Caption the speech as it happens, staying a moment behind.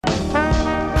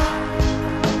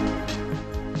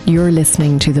You're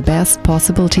listening to the best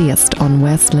possible taste on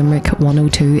West Limerick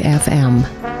 102 FM.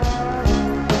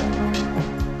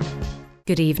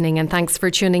 Good evening and thanks for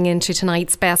tuning in to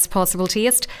tonight's Best Possible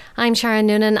Taste. I'm Sharon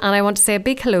Noonan and I want to say a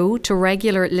big hello to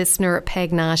regular listener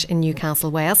Peg Nash in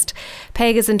Newcastle West.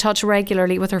 Peg is in touch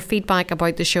regularly with her feedback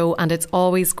about the show and it's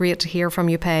always great to hear from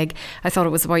you, Peg. I thought it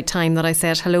was about time that I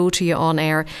said hello to you on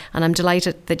air and I'm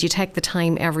delighted that you take the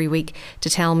time every week to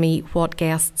tell me what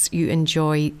guests you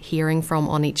enjoy hearing from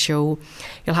on each show.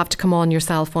 You'll have to come on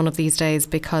yourself one of these days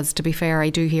because, to be fair, I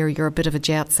do hear you're a bit of a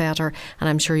jet setter and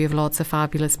I'm sure you have lots of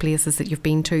fabulous places that you've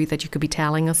been to that you could be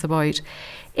telling us about.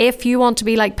 If you want to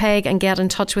be like Peg and get in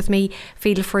touch with me,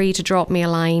 feel free to drop me a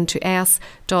line to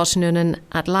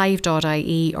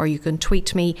s.noonan@live.ie or you can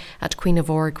tweet me at Queen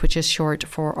of Org, which is short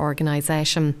for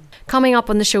organisation. Coming up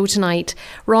on the show tonight,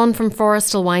 Ron from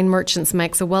Forrestal Wine Merchants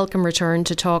makes a welcome return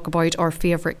to talk about our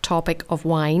favourite topic of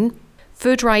wine.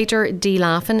 Food writer Dee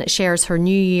Laffin shares her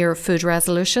New Year food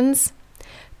resolutions.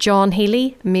 John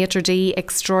Healy, maitre d'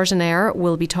 extraordinaire,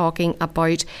 will be talking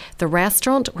about The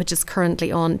Restaurant, which is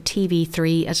currently on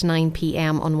TV3 at 9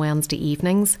 p.m. on Wednesday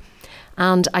evenings.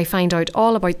 And I find out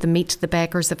all about the Meet the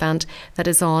Bakers event that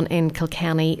is on in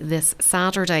Kilkenny this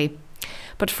Saturday.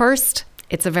 But first,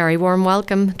 it's a very warm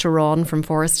welcome to Ron from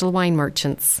Forrestal Wine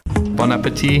Merchants. Bon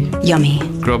appetit. Yummy.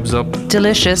 Grubs up.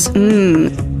 Delicious.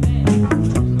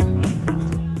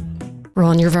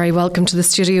 Ron, you're very welcome to the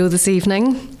studio this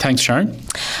evening. Thanks, Sharon.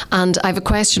 And I have a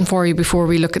question for you before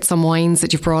we look at some wines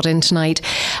that you've brought in tonight.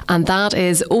 And that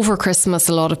is, over Christmas,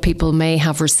 a lot of people may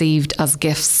have received as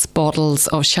gifts bottles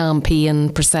of champagne,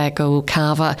 Prosecco,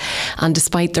 Cava. And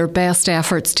despite their best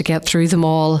efforts to get through them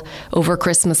all over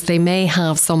Christmas, they may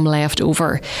have some left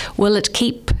over. Will it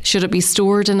keep? Should it be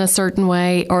stored in a certain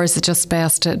way? Or is it just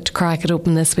best to crack it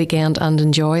open this weekend and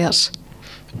enjoy it?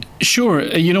 Sure.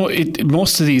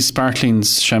 Most of these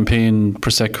sparklings, champagne,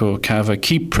 Prosecco, Cava,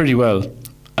 keep pretty well.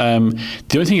 The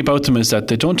only thing about them is that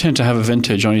they don't tend to have a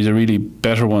vintage. Only the really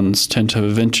better ones tend to have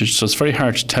a vintage. So it's very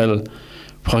hard to tell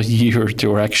what year they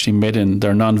were actually made in.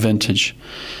 They're non-vintage.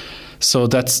 So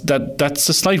that's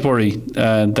a slight worry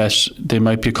that they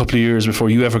might be a couple of years before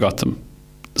you ever got them.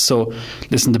 So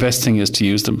listen, the best thing is to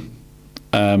use them.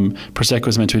 Prosecco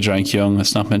is meant to be drank young.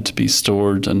 It's not meant to be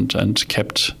stored and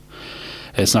kept.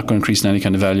 It's not going to increase in any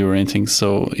kind of value or anything,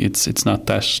 so it's not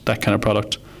that kind of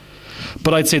product.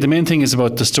 But I'd say the main thing is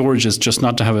about the storage is just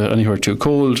not to have it anywhere too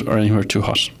cold or anywhere too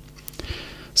hot.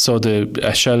 So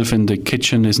a shelf in the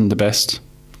kitchen isn't the best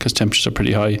because temperatures are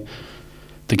pretty high.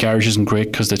 The garage isn't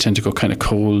great because they tend to go kind of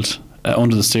cold.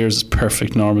 Under the stairs is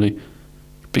perfect normally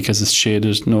because it's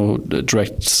shaded, no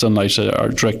direct sunlight or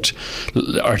direct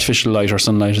artificial light or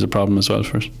sunlight is a problem as well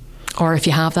for it. Or if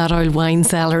you have that old wine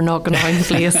cellar knocking around the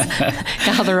place,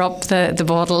 gather up the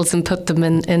bottles and put them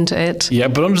into it. Yeah,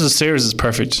 but under the stairs is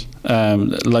perfect.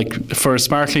 Like for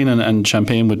sparkling and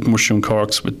champagne with mushroom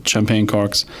corks, with champagne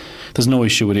corks, there's no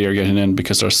issue with air getting in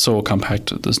because they're so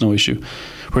compact. There's no issue.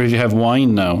 Where if you have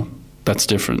wine now, that's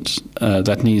different.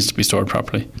 That needs to be stored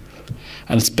properly.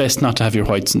 And it's best not to have your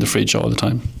whites in the fridge all the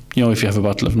time. If you have a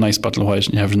nice bottle of white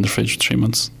and you have it in the fridge for 3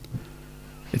 months,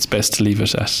 it's best to leave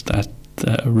it at that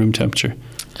room temperature.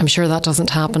 I'm sure that doesn't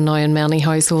happen now in many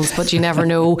households, but you never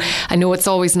know. I know it's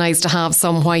always nice to have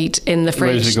some white in the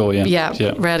fridge. Ready to go,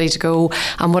 yeah, ready to go.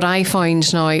 And what I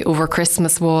found now over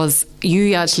Christmas was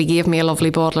you actually gave me a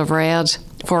lovely bottle of red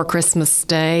for Christmas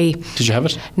Day. Did you have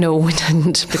it? No, we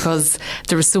didn't, because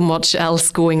there was so much else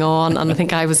going on and I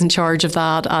think I was in charge of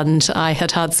that and I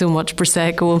had so much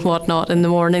Prosecco and whatnot in the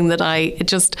morning that it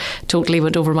just totally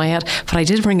went over my head. But I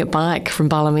did bring it back from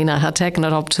Ballymena. I had taken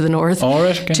it up to the north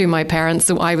to my parents,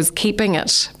 so I was keeping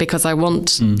it because I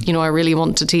I really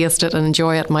want to taste it and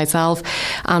enjoy it myself.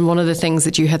 And one of the things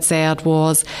that you had said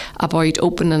was about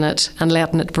opening it and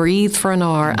letting it breathe for an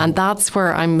hour, and that's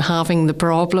where I'm having the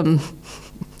problem.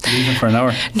 Leaving for an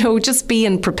hour? No, just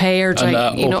being prepared. And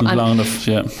long enough,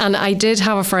 yeah. And I did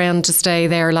have a friend to stay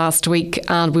there last week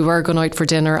and we were going out for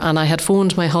dinner and I had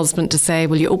phoned my husband to say,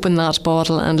 will you open that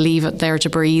bottle and leave it there to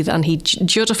breathe? And he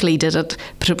dutifully did it,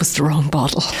 but it was the wrong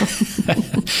bottle.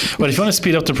 Well, if you want to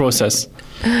speed up the process,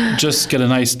 just get a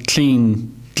nice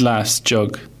clean glass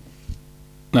jug.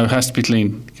 Now it has to be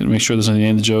clean. You can make sure there's nothing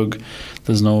in the jug.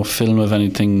 There's no film of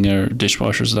anything or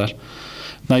dishwashers or that.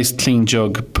 Nice clean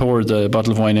jug, pour the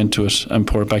bottle of wine into it and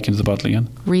pour it back into the bottle again.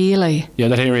 Really? Yeah,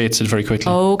 that aerates it very quickly.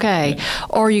 Okay. Yeah.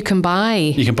 Or you can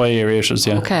buy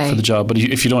aerators, for the job. But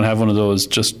if you don't have one of those,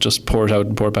 just pour it out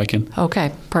and pour it back in.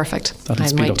 Okay, perfect.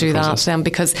 I might do that then,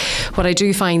 because what I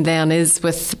do find then is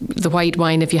with the white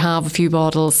wine, if you have a few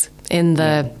bottles in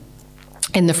the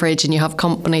in the fridge and you have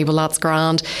company, well, that's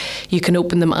grand. You can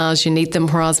open them as you need them,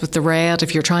 whereas with the red,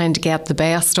 if you're trying to get the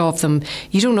best of them,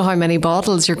 you don't know how many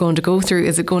bottles you're going to go through.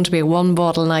 Is it going to be a 1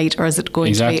 bottle night, or is it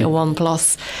going to be a 1+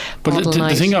 bottle night?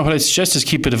 The thing what I suggest is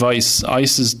keep a bit of ice.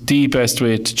 Ice is the best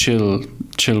way to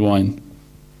chill wine.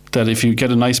 That if you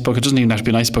get an ice bucket, it doesn't even have to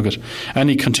be an ice bucket.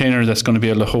 Any container that's going to be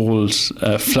able to hold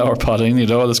flower potting,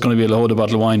 that's going to be able to hold a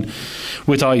bottle of wine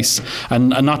with ice, and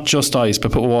not just ice,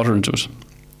 but put water into it,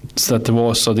 so that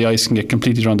the ice can get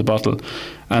completely around the bottle.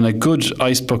 And a good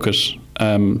ice bucket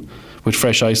with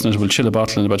fresh ice in it will chill a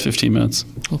bottle in about 15 minutes.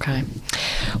 Okay.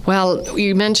 Well,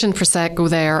 you mentioned Prosecco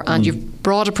there, and you've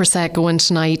brought a Prosecco in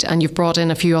tonight, and you've brought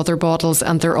in a few other bottles,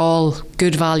 and they're all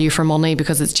good value for money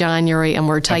because it's January and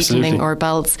we're tightening our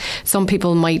belts. Some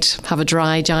people might have a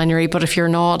dry January, but if you're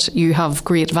not, you have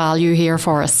great value here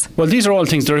for us. Well, these are all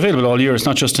things that are available all year. It's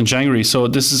not just in January. So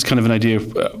this is kind of an idea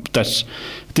that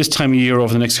this time of year,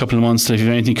 over the next couple of months, that if you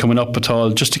have anything coming up at all,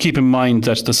 just to keep in mind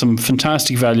that there's some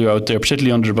fantastic value out there,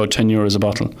 particularly under about €10 a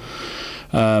bottle.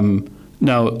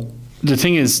 Now, the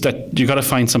thing is that you got to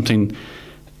find something.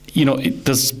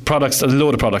 There's a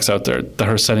load of products out there that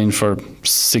are selling for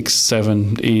 €6,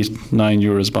 €7, €8,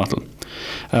 €9 a bottle.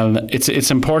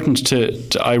 It's important to,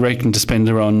 I reckon, to spend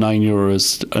around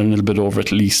 €9 and a little bit over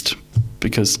at least,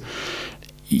 because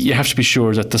you have to be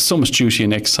sure that there's so much duty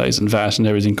and excise and VAT and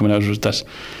everything coming out of it that,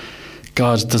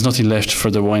 God, there's nothing left for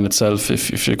the wine itself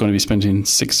if you're going to be spending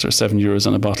 €6 or €7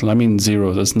 on a bottle. I mean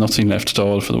zero. There's nothing left at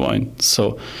all for the wine.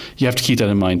 So you have to keep that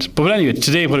in mind. But anyway,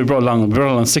 today what we brought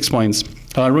along 6 wines.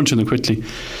 I'll run through them quickly.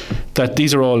 That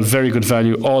these are all very good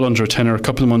value, all under a tenner, a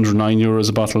couple of them under €9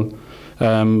 a bottle.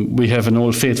 We have an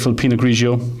Old Faithful Pinot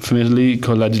Grigio from Italy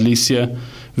called La Delizia.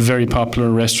 Very popular.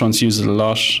 Restaurants use it a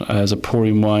lot as a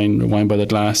pouring wine, wine by the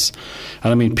glass.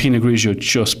 And I mean, Pinot Grigio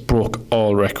just broke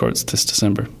all records this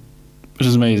December. It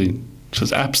was amazing. It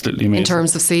was absolutely amazing. In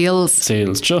terms of sales?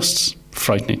 Sales, just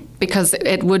frightening. Because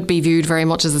it would be viewed very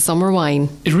much as a summer wine.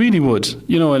 It really would.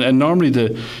 And normally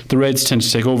the reds tend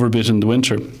to take over a bit in the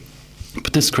winter.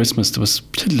 But this Christmas, there was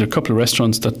particularly a couple of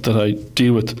restaurants that I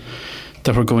deal with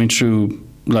that were going through,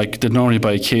 like, they'd normally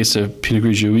buy a case of Pinot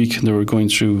Grigio a week, and they were going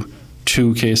through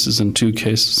 2 cases and 2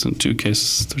 cases and 2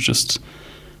 cases. They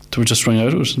were just running out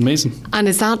of it. It was amazing. And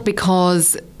is that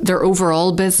because their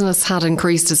overall business had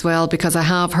increased as well? Because I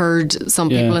have heard some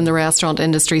people in the restaurant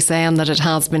industry saying that it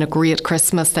has been a great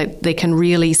Christmas, that they can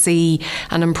really see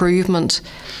an improvement.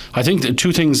 I think the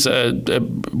 2 things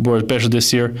were better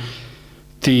this year.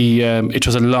 It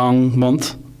was a long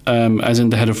month, as in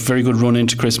they had a very good run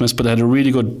into Christmas, but they had a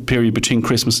really good period between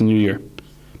Christmas and New Year,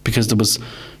 because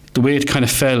the way it kind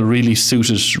of fell really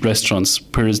suited restaurants,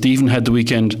 whereas they even had the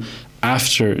weekend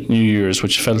after New Year's,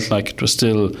 which felt like it was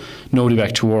still nobody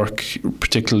back to work,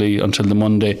 particularly until the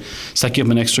Monday. So that gave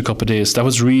them an extra couple of days. That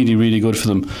was really, really good for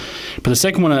them. But the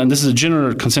second one, and this is a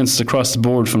general consensus across the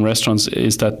board from restaurants,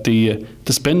 is that the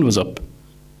spend was up.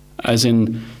 As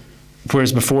in,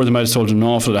 whereas before they might have sold an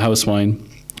awful lot of house wine,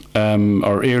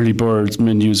 or early birds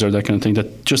menus or that kind of thing,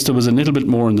 that just there was a little bit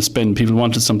more in the spend. People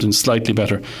wanted something slightly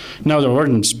better. Now they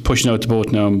weren't pushing out the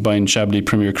boat now and buying Chablis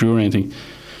Premier Cru or anything,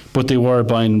 but they were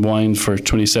buying wine for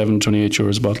 €27,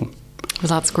 €28 a bottle. Well,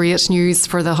 that's great news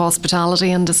for the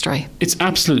hospitality industry. It's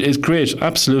great,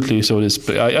 absolutely. So it is.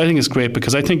 But I think it's great,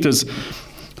 because I think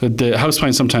the house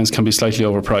wine sometimes can be slightly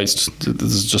overpriced.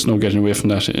 There's just no getting away from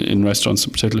that in restaurants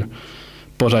in particular.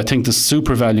 But I think the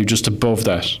super value just above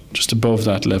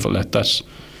that level, at that,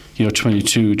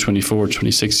 €22, €24,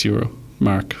 €26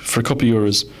 mark for a couple of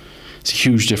euros, it's a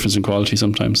huge difference in quality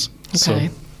sometimes. Okay.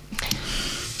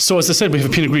 So as I said, we have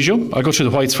a Pinot Grigio. I'll go through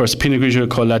the whites first. Pinot Grigio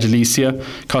called La Delizia,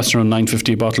 costs around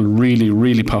 $9.50 a bottle. Really,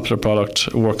 really popular product.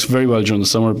 It works very well during the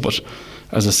summer, but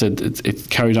as I said, it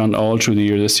carried on all through the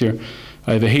year this year.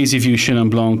 I have a Hazy View Chenin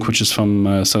Blanc, which is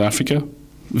from South Africa.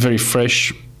 Very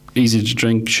fresh, easy to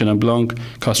drink Chenin Blanc.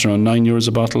 Costs around €9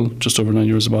 a bottle, just over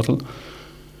 €9 a bottle.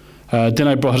 Then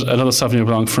I brought another Sauvignon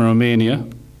Blanc from Romania,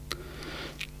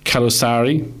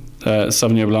 Calosari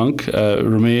Sauvignon Blanc.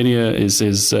 Romania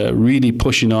is really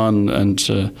pushing on and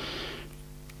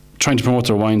trying to promote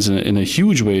their wines in a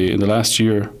huge way in the last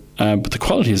year. But the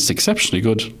quality is exceptionally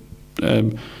good.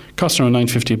 Costs around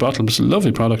 $9.50 a bottle. It's a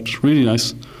lovely product, really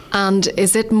nice. And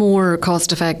is it more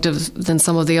cost effective than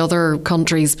some of the other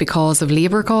countries because of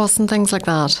labour costs and things like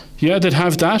that? Yeah, they'd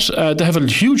have that. They have a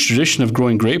huge tradition of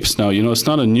growing grapes now. It's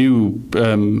not a new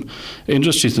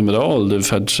industry to them at all. They've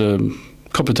had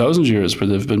couple of thousand years where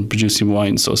they've been producing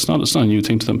wine, so it's not a new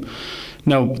thing to them.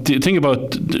 Now, the thing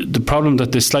about the problem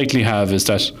that they slightly have is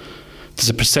that there's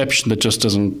a perception that just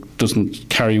doesn't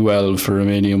carry well for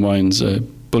Romanian wines.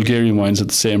 Bulgarian wines have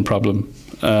the same problem.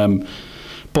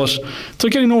 But they're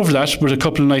getting over that with a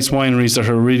couple of nice wineries that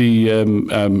are really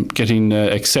getting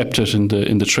accepted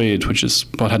in the trade, which is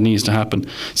what needs to happen.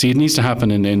 See, it needs to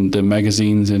happen in the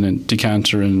magazines and in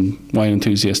Decanter and Wine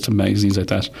Enthusiast and magazines like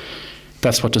that.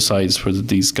 That's what decides whether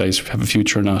these guys have a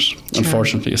future or not. Sure.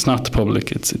 Unfortunately, it's not the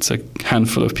public. It's a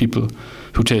handful of people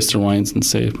who taste their wines and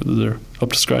say whether they're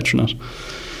up to scratch or not.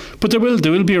 But they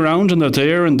will be around, and they're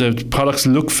there, and the products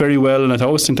look very well. And I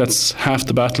always think that's half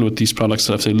the battle with these products,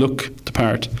 that if they look the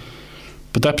part.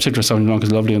 But that particular Sauvignon Blanc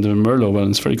is lovely, and the Merlot, well,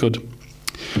 it's very good.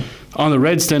 On the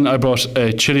reds, then I brought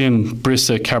a Chilean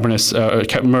Barista Cabernet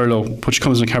Merlot, which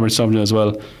comes in a Cabernet Sauvignon as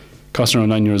well. Costing around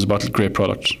 €9 a bottle. Great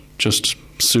product, just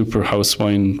super house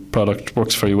wine product,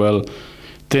 works very well.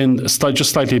 Then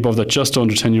just slightly above that, just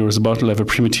under €10 a bottle, I have a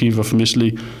Primitivo from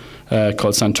Italy.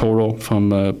 Called Santoro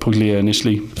from Puglia in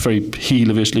Italy, very heel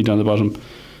of Italy down the bottom.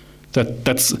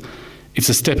 It's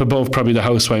a step above probably the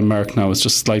house wine mark now. It's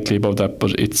just slightly above that,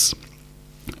 but it's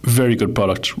very good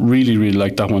product. Really, really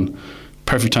like that one.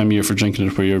 Perfect time of year for drinking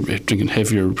it, where you're drinking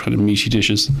heavier kind of meaty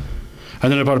dishes. And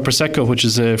then I bought a Prosecco, which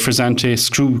is a Frizzante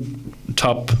screw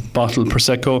top bottle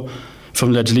Prosecco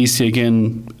from La Delizia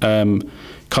again,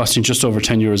 costing just over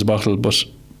 €10 a bottle, but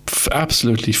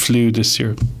absolutely flew this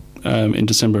year. In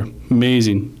December.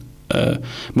 Amazing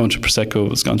amount of Prosecco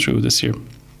has gone through this year.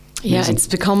 Yeah, Amazing. it's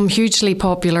become hugely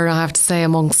popular, I have to say,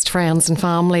 amongst friends and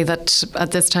family, that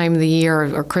at this time of the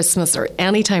year or Christmas or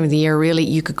any time of the year, really,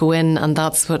 you could go in and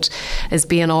that's what is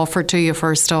being offered to you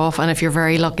first off. And if you're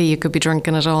very lucky, you could be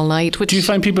drinking it all night. Do you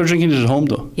find people are drinking it at home,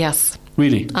 though? Yes.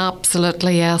 Really?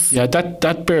 Absolutely, yes. Yeah,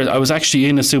 that beer, I was actually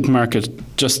in a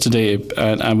supermarket just today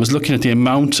and I was looking at the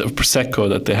amount of Prosecco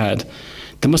that they had.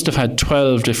 They must have had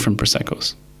 12 different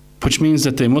Proseccos, which means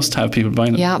that they must have people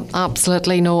buying them. Yeah,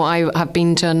 absolutely. No, I have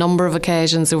been to a number of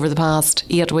occasions over the past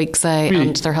 8 weeks, Really? and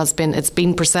it's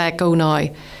been Prosecco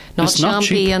now. Not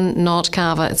champagne, not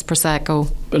cava, it's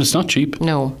Prosecco. But it's not cheap.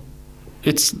 No.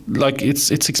 It's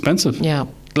expensive. Yeah.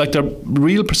 Like the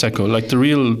real Prosecco, like the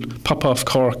real pop-off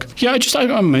cork. Yeah,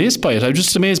 I'm amazed by it. I'm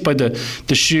just amazed by the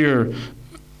sheer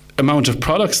amount of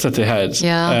products that they had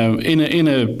in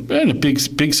a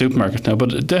big supermarket now,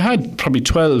 but they had probably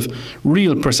 12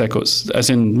 real Proseccos,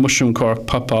 as in mushroom cork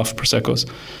pop-off Proseccos,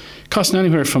 costing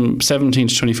anywhere from €17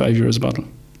 to €25 a bottle.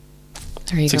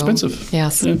 There you it's go. Expensive.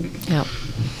 Yes. Yeah.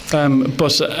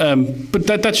 But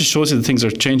that just shows you that things are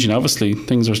changing. Obviously,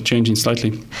 things are changing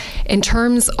slightly. In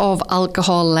terms of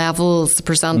alcohol levels, the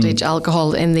percentage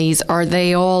alcohol in these, are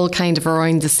they all kind of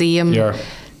around the same? Yeah.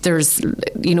 There's,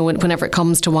 whenever it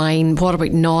comes to wine, what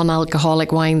about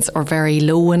non-alcoholic wines or very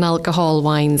low in alcohol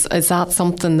wines? Is that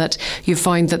something that you've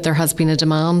found that there has been a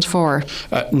demand for?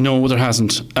 No, there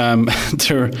hasn't.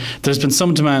 There's been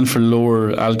some demand for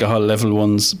lower alcohol level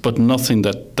ones, but nothing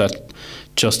that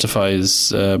justifies,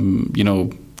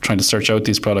 trying to search out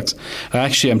these products.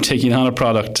 I'm taking on a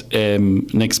product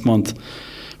next month,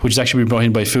 which is actually brought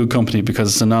in by a food company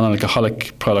because it's a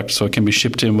non-alcoholic product, so it can be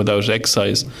shipped in without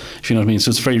excise, if you know what I mean. So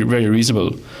it's very, very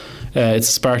reasonable. It's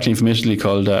a sparkling from Italy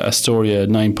called Astoria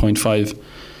 9.5.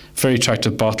 Very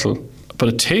attractive bottle, but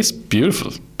it tastes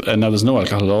beautiful. And now there's no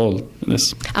alcohol at all in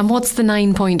this. And what's the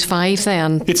 9.5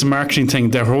 then? It's a marketing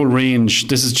thing. Their whole range.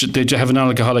 They have an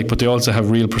non-alcoholic, but they also have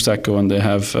real Prosecco, and they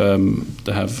have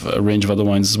a range of other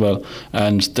wines as well.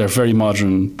 And they're very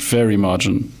modern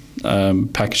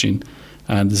packaging.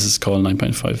 And this is called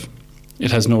 9.5.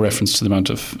 It has no reference to the amount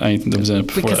of anything that was in it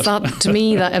before. Because to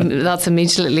me, that's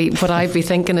immediately what I'd be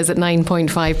thinking, is at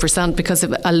 9.5%, because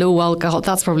of a low alcohol,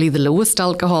 that's probably the lowest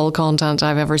alcohol content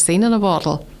I've ever seen in a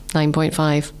bottle,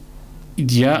 9.5.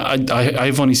 Yeah,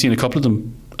 I've only seen a couple of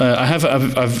them. I have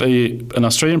an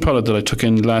Australian product that I took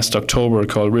in last October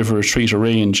called River Retreat, a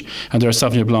range, and their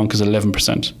Sauvignon Blanc is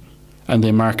 11%. And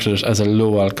they market it as a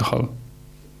low alcohol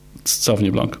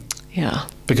Sauvignon Blanc. Yeah.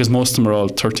 Because most of them are all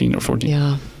 13 or 14.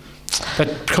 Yeah. That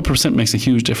couple of percent makes a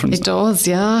huge difference. It does,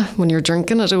 yeah. When you're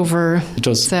drinking it over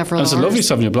several hours. It's a lovely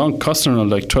Sauvignon Blanc, costing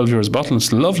around like €12 a bottle.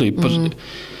 It's lovely, but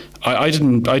I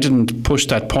didn't push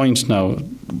that point now.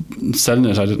 Selling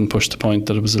it, I didn't push the point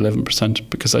that it was 11%,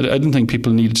 because I didn't think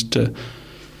people needed to.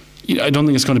 I don't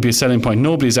think it's going to be a selling point.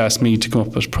 Nobody's asked me to come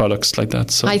up with products like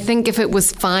that. So I think if it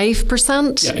was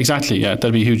 5%. Yeah, exactly. Yeah,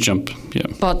 that'd be a huge jump. Yeah.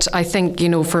 But I think,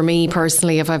 for me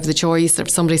personally, if I have the choice, if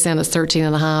somebody's saying it's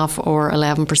 13.5 or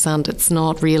 11%, it's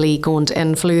not really going to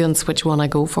influence which one I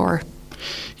go for.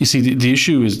 You see, the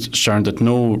issue is, Sharon, that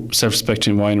no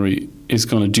self-respecting winery is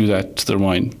going to do that to their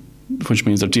wine, which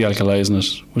means they're de-alkalizing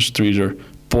it, which they're either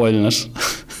boiling it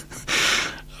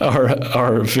or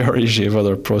a variety of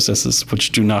other processes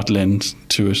which do not lend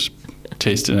to it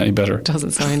tasted any better.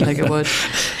 Doesn't sound like it would.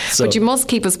 But you must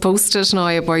keep us posted now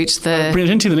about the... Bring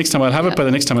it into the next time. I'll have it by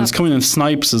the next time. And it's coming in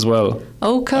snipes as well.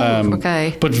 Oh, cool.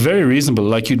 Okay. But very reasonable.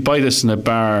 Like you'd buy this in a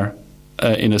bar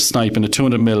in a snipe, in a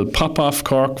 200ml pop-off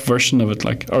cork version of it,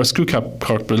 like, or a screw cap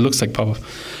cork, but it looks like pop-off.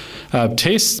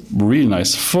 Tastes really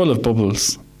nice, full of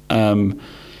bubbles.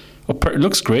 It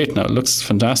looks great now. It looks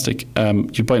fantastic.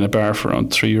 You buy in a bar for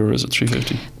around €3 or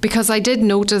 $3.50. Because I did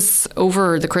notice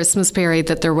over the Christmas period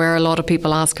that there were a lot of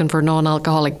people asking for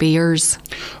non-alcoholic beers.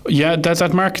 Yeah,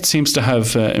 that market seems to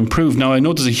have improved. Now, I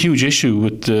know there's a huge issue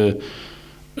with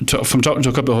from talking to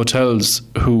a couple of hotels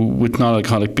who with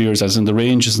non-alcoholic beers, as in the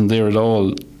range isn't there at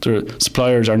all. Their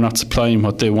suppliers are not supplying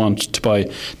what they want to buy.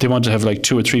 They want to have like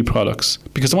 2 or 3 products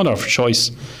because they want to offer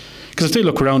choice. Because if they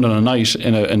look around on a night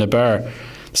in a bar,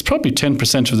 there's probably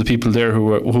 10% of the people there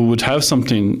who would have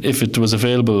something if it was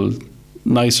available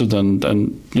nicer than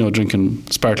drinking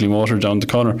sparkling water down the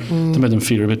corner. They made them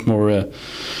feel a bit more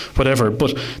whatever.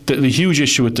 But the huge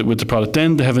issue with the product,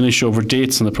 then they have an issue over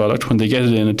dates on the product. When they get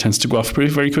it in, it tends to go off very,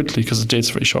 very quickly because the date's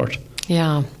very short.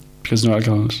 Yeah. Because no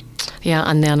alcohol in it. Yeah,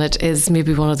 and then it is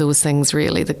maybe one of those things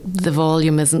really, the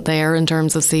volume isn't there in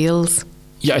terms of sales.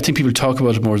 Yeah, I think people talk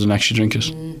about it more than actually drink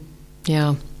it.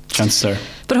 Yeah. Chances there.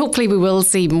 But hopefully we will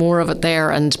see more of it there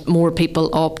and more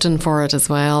people opting for it as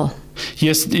well.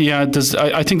 Yes, yeah.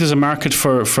 I think there's a market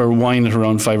for wine at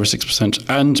around 5 or 6%,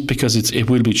 and because it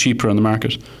will be cheaper on the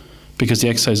market because the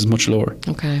excise is much lower.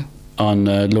 Okay. On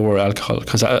lower alcohol,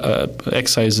 because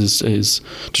excise is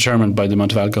determined by the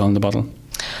amount of alcohol in the bottle.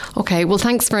 Okay, well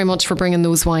thanks very much for bringing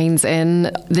those wines in.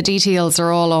 The details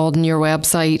are all on your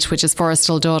website, which is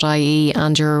forestill.ie,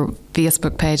 and your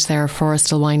Facebook page there,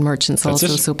 Forestill Wine Merchants. That's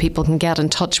also, it. so people can get in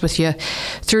touch with you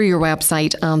through your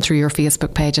website and through your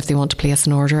Facebook page if they want to place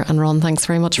an order. And Ron, thanks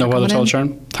very much for coming in. No, well at all,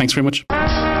 Sharon. Thanks very much.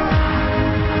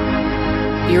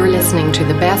 You're listening to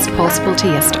The Best Possible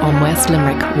Taste on West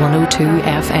Limerick 102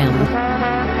 FM.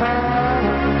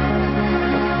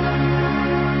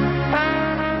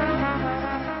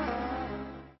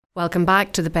 Welcome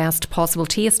back to The Best Possible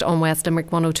Taste on West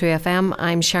Limerick 102 FM.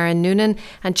 I'm Sharon Noonan,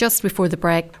 and just before the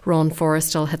break, Ron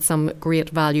Forestill had some great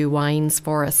value wines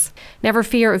for us. Never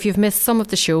fear if you've missed some of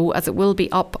the show, as it will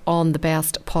be up on the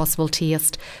Best Possible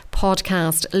Taste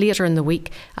podcast later in the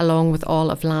week, along with all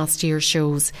of last year's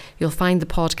shows. You'll find the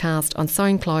podcast on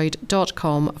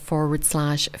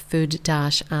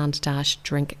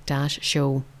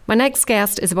soundcloud.com/food-and-drink-show. My next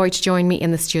guest is about to join me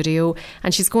in the studio,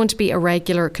 and she's going to be a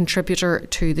regular contributor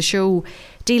to the show.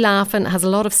 Dee Laughlin has a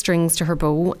lot of strings to her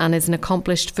bow and is an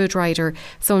accomplished food writer,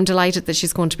 so I'm delighted that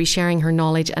she's going to be sharing her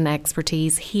knowledge and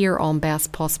expertise here on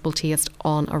Best Possible Taste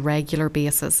on a regular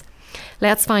basis.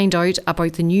 Let's find out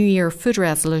about the New Year food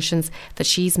resolutions that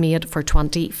she's made for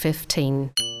 2015.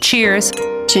 Cheers.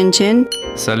 Chin chin.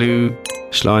 Salut.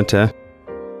 Sláinte.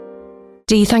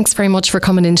 Dee, thanks very much for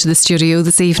coming into the studio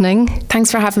this evening.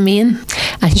 Thanks for having me in.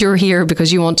 And you're here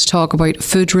because you want to talk about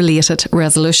food-related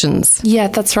resolutions. Yeah,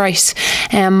 that's right.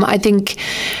 I think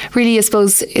really, I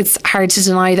suppose it's hard to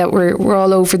deny that we're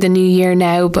all over the new year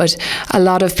now, but a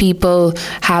lot of people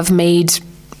have made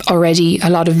already a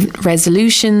lot of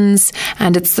resolutions,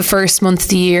 and it's the first month of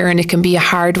the year and it can be a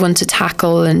hard one to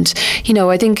tackle. And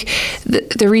I think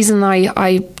the reason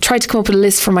I tried to come up with a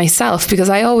list for myself,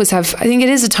 because I think it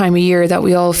is a time of year that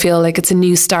we all feel like it's a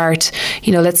new start.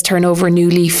 Let's turn over a new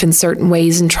leaf in certain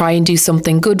ways and try and do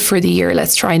something good for the year.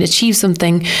 Let's try and achieve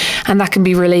something, and that can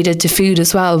be related to food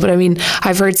as well. But I mean,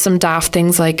 I've heard some daft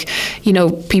things like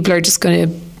people are just going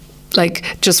to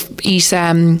just eat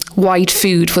white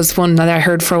food was one that I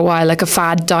heard for a while, like a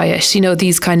fad diet,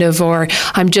 these kind of, or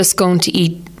I'm just going to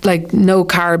eat like no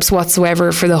carbs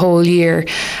whatsoever for the whole year,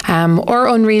 or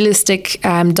unrealistic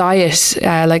diet,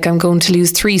 like I'm going to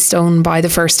lose 3 stone by the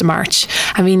 1st of March.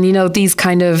 I mean, these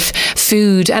kind of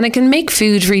food, and it can make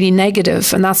food really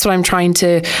negative, and that's what I'm trying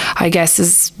to, I guess,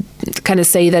 is kind of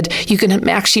say that you can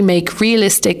actually make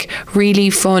realistic,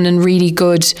 really fun and really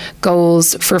good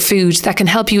goals for food that can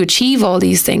help you achieve all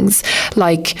these things.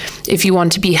 Like if you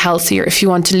want to be healthier, if you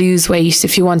want to lose weight,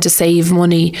 if you want to save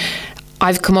money,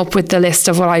 I've come up with the list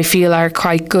of what I feel are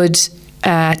quite good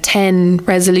 10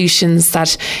 resolutions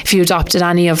that if you adopted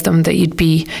any of them that you'd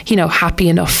be happy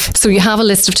enough. So you have a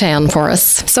list of 10 for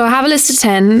us. So I have a list of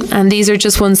 10, and these are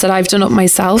just ones that I've done up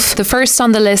myself. The first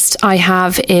on the list I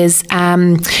have is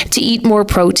to eat more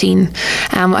protein.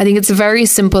 I think it's a very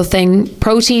simple thing.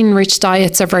 Protein rich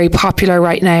diets are very popular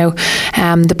right now.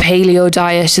 The paleo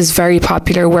diet is very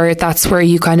popular, where that's where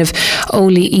you kind of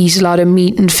only eat a lot of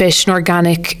meat and fish and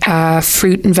organic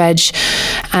fruit and veg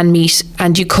and meat,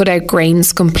 and you cut out grain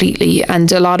grains completely,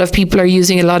 and a lot of people are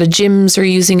using it, a lot of gyms are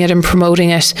using it and promoting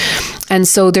it. And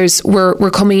so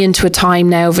we're coming into a time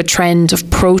now of a trend of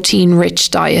protein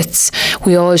rich diets.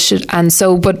 We all should, and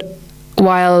so, but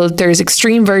while there's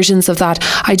extreme versions of that,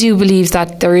 I do believe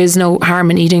that there is no harm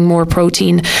in eating more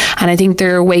protein. And I think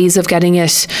there are ways of getting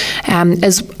it.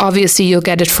 As obviously you'll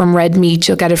get it from red meat,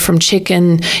 you'll get it from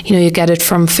chicken, you get it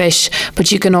from fish,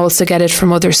 but you can also get it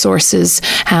from other sources,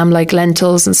 like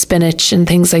lentils and spinach and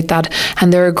things like that.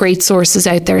 And there are great sources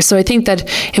out there. So I think that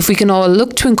if we can all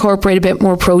look to incorporate a bit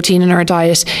more protein in our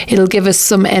diet, it'll give us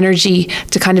some energy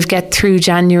to kind of get through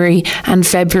January and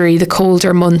February, the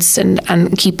colder months,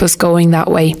 and keep us going that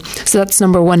way. So that's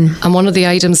number one. And one of the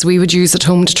items we would use at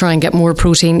home to try and get more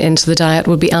protein into the diet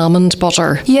would be almond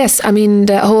butter. Yes, I mean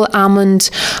the whole almond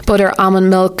butter, almond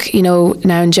milk,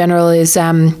 now in general is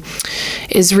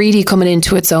really coming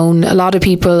into its own. A lot of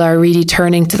people are really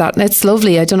turning to that, and it's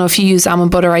lovely. I don't know if you use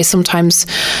almond butter. I sometimes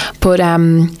put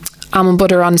almond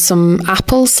butter on some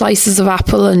slices of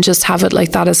apple, and just have it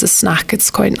like that as a snack.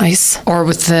 It's quite nice. Or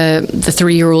with the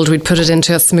 3-year-old, we'd put it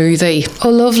into a smoothie. Oh,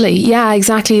 lovely. Yeah,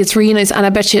 exactly. It's really nice. And I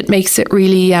bet you it makes it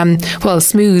really,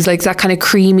 smooth, like that kind of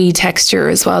creamy texture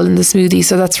as well in the smoothie.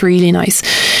 So that's really nice.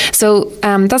 So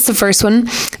that's the first one.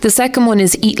 The second one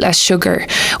is eat less sugar,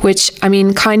 which I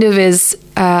mean kind of is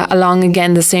along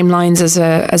again the same lines as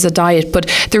a diet. But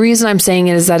the reason I'm saying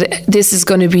it is that this is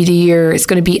going to be the year. It's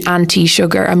going to be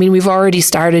anti-sugar. I mean, we've already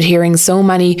started hearing so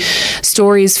many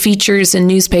stories, features in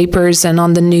newspapers and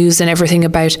on the news and everything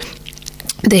about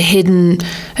the hidden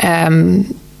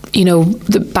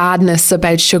the badness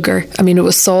about sugar. I mean, it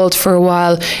was salt for a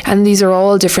while, and these are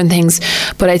all different things,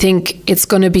 but I think it's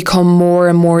going to become more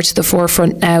and more to the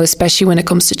forefront now, especially when it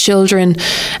comes to children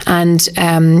and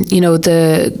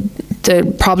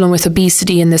the problem with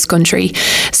obesity in this country.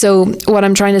 So what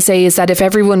I'm trying to say is that if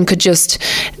everyone could just,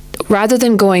 rather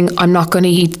than going, I'm not going to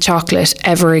eat chocolate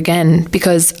ever again,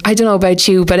 because I don't know about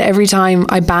you, but every time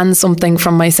I ban something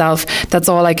from myself, that's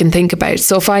all I can think about.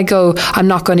 So if I go, I'm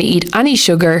not going to eat any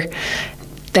sugar,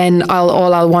 then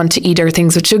I'll want to eat are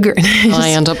things with sugar.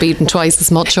 I end up eating twice as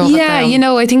much of it.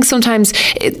 Yeah, I think sometimes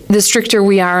the stricter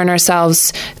we are on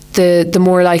ourselves, the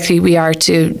more likely we are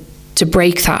to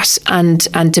break that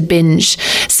and to binge.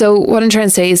 So what I'm trying to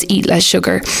say is eat less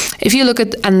sugar. If you look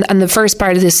at, and the first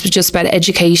part of this was just about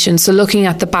education, so looking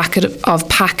at the back of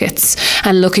packets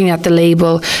and looking at the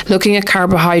label, looking at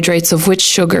carbohydrates of which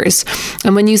sugars,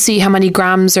 and when you see how many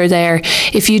grams are there,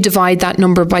 if you divide that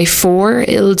number by 4,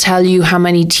 it'll tell you how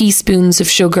many teaspoons of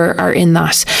sugar are in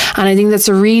that. And I think that's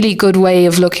a really good way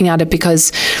of looking at it,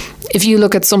 because if you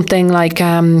look at something like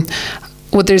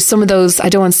there's some of those, I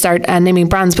don't want to start naming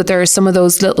brands, but there are some of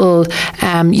those little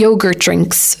yogurt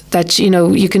drinks that,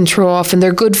 you can throw off, and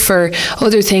they're good for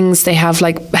other things. They have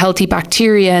like healthy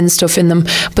bacteria and stuff in them,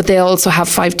 but they also have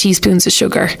 5 teaspoons of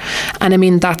sugar. And I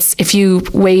mean, that's, if you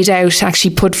weighed out,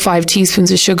 actually put 5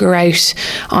 teaspoons of sugar out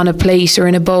on a plate or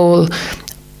in a bowl,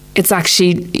 it's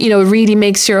actually, it really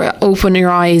makes you open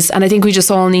your eyes. And I think we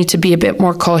just all need to be a bit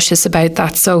more cautious about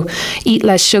that. So eat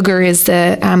less sugar is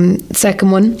the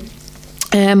second one.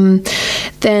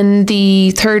 Then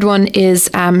the third one is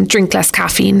drink less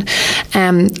caffeine.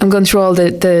 I'm going through all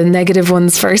the negative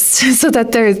ones first, so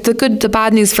that there's the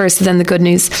bad news first, and then the good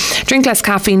news. Drink less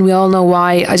caffeine. We all know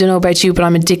why. I don't know about you, but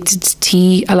I'm addicted to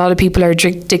tea. A lot of people are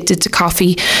addicted to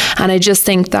coffee, and I just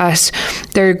think that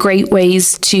there are great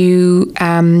ways to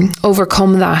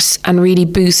overcome that and really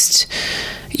boost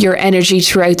your energy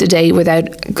throughout the day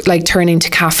without like turning to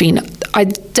caffeine. I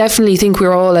definitely think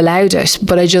we're all allowed it,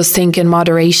 but I just think in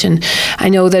moderation. I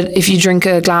know that if you drink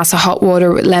a glass of hot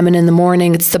water with lemon in the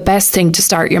morning, it's the best thing to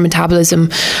start your metabolism.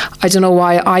 I don't know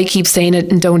why I keep saying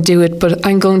it and don't do it, but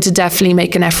I'm going to definitely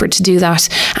make an effort to do that,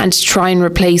 and to try and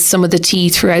replace some of the tea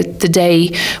throughout the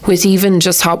day with even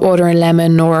just hot water and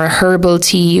lemon, or a herbal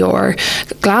tea, or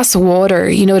a glass of water.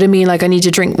 You know what I mean? Like, I need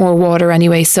to drink more water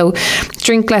anyway. So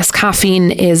drink less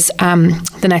caffeine is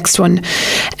the next one.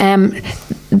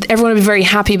 Everyone will be very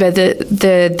happy about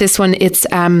this one. It's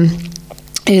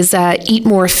eat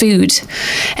more food.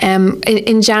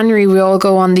 In January, we all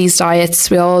go on these diets.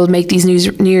 We all make these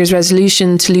New Year's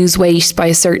resolution to lose weight by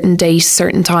a certain date,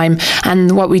 certain time.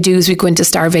 And what we do is we go into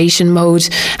starvation mode,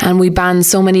 and we ban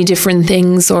so many different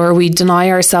things, or we deny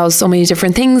ourselves so many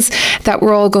different things, that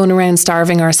we're all going around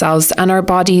starving ourselves, and our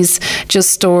bodies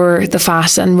just store the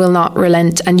fat and will not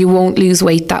relent, and you won't lose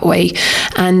weight that way.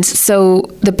 And so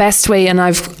the best way, and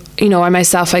I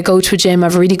myself, I go to a gym, I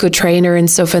have a really good trainer and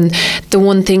stuff, and the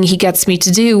one thing he gets me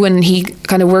to do when he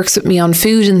kind of works with me on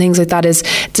food and things like that is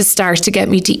to start to get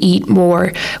me to eat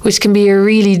more, which can be a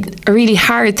really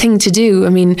hard thing to do. I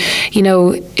mean,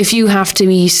 if you have to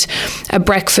eat a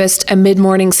breakfast, a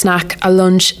mid-morning snack, a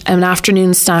lunch, an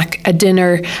afternoon snack, a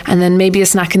dinner, and then maybe a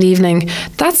snack in the evening,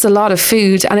 that's a lot of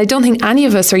food. And I don't think any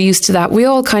of us are used to that. We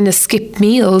all kind of skip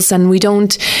meals and we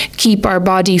don't keep our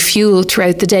body fueled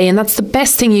throughout the day. And that's the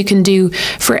best thing you can do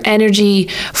for energy,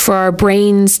 for our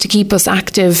brains, to keep us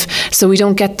active so we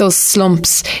don't get those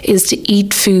slumps, is to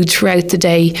eat food throughout the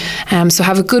day. So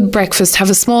have a good breakfast, have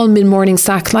a small mid-morning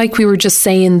snack, like we were just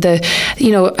saying,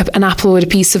 an apple with a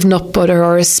piece of nut butter,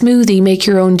 or a smoothie, make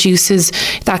your own juices,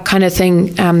 that kind of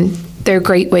thing. They're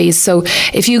great ways. So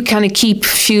if you kind of keep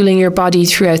fueling your body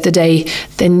throughout the day,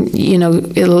 then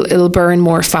it'll burn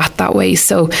more fat that way.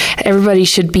 So everybody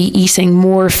should be eating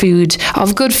more food,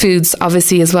 of good foods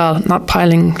obviously as well, not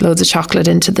piling loads of chocolate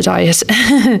into the diet.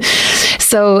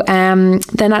 So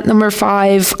then at number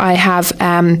 5, I have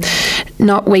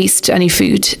not waste any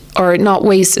food, or not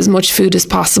waste as much food as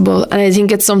possible. And I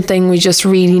think it's something we just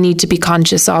really need to be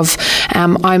conscious of.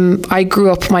 I grew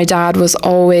up, my dad was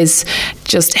always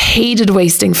just hated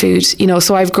wasting food,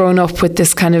 so I've grown up with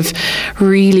this kind of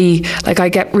really, I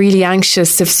get really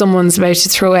anxious if someone's about to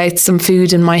throw out some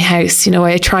food in my house.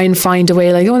 I try and find a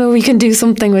way, oh no, we can do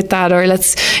something with that, or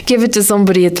let's give it to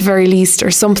somebody at the very least, or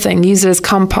something, use it as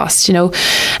compost.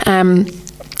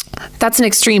 That's an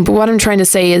extreme, but what I'm trying to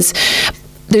say is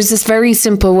there's this very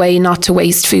simple way not to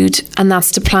waste food, and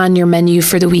that's to plan your menu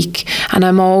for the week. And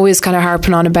I'm always kind of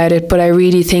harping on about it, but I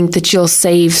really think that you'll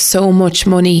save so much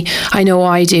money. I know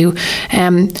I do.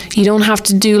 You don't have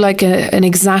to do an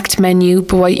exact menu,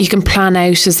 but what you can plan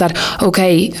out is that,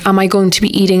 okay, am I going to be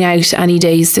eating out any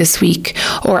days this week?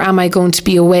 Or am I going to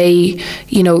be away,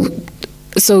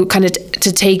 so kind of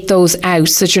to take those out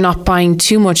so that you're not buying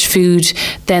too much food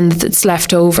then that's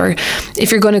left over.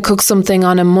 If you're going to cook something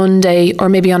on a Monday or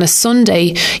maybe on a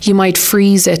Sunday, you might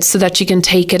freeze it so that you can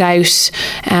take it out,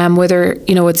 whether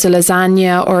it's a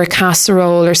lasagna or a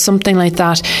casserole or something like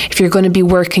that. If you're going to be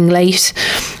working late,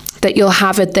 that you'll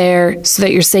have it there so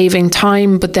that you're saving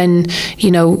time, but then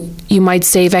you might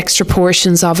save extra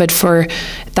portions of it for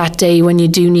that day when you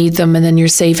do need them, and then you're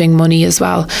saving money as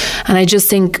well. And I just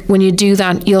think when you do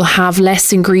that, you'll have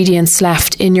less ingredients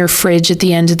left in your fridge at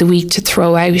the end of the week to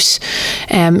throw out,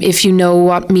 if you know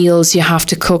what meals you have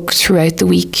to cook throughout the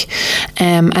week,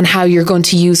 and how you're going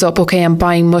to use up, okay, I'm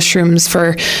buying mushrooms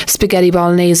for spaghetti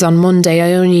bolognese on Monday,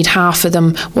 I only need half of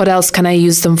them, what else can I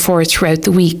use them for throughout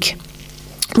the week?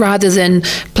 Rather than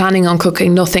planning on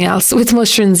cooking nothing else with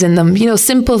mushrooms in them,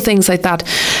 simple things like that.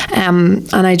 And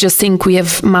I just think we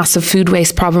have massive food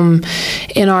waste problem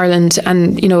in Ireland,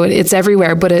 and it's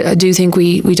everywhere, but I do think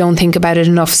we don't think about it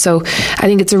enough. So I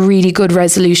think it's a really good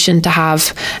resolution to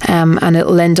have, and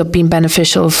it'll end up being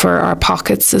beneficial for our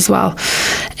pockets as well.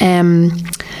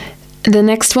 The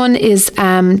next one is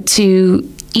to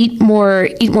eat more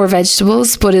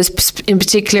vegetables, but is in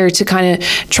particular to kind of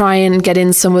try and get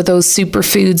in some of those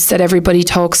superfoods that everybody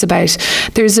talks about.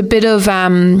 There's a bit of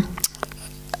a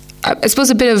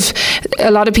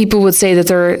lot of people would say that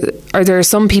there are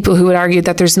some people who would argue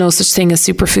that there's no such thing as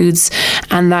superfoods,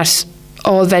 and that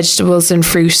all vegetables and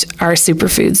fruit are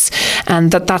superfoods,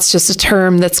 and that's just a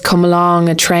term that's come along,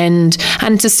 a trend,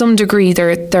 and to some degree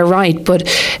they're right, but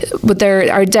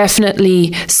there are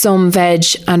definitely some veg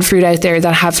and fruit out there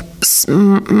that have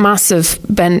massive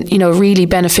really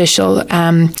beneficial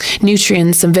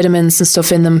nutrients and vitamins and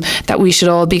stuff in them that we should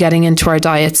all be getting into our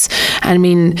diets. I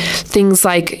mean, things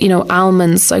like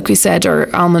almonds, like we said, or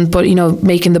almond, but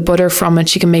making the butter from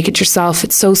it, you can make it yourself.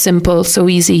 It's so simple, so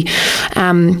easy.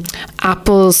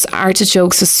 Apples,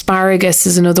 artichokes, asparagus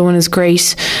is another one, is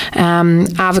great.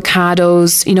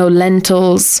 Avocados,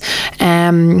 lentils,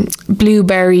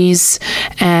 blueberries,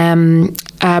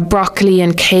 broccoli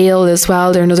and kale as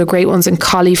well. They're another great ones, and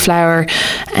cauliflower.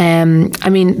 I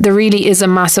mean, there really is a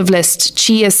massive list.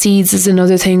 Chia seeds is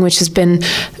another thing which has been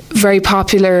very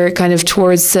popular kind of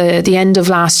towards the end of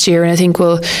last year, and I think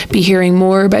we'll be hearing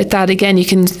more about that again.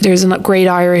 There's a great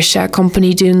Irish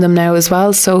company doing them now as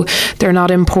well, so they're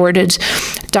not imported.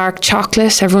 Dark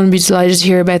chocolate, everyone would be delighted to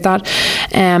hear about that.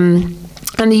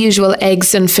 And the usual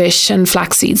eggs and fish and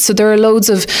flax seeds. So there are loads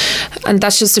of, and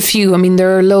that's just a few. I mean,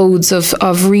 there are loads of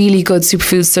really good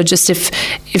superfoods. So just if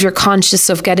you're conscious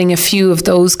of getting a few of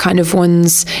those kind of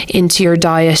ones into your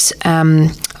diet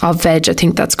of veg, I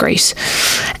think that's great.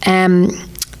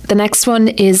 The next one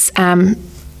is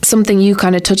something you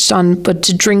kind of touched on, but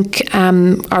to drink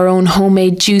our own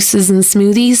homemade juices and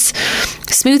smoothies.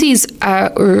 smoothies, I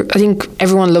think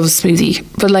everyone loves smoothie,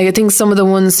 but like I think some of the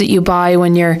ones that you buy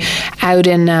when you're out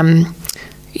in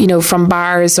from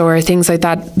bars or things like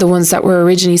that, the ones that were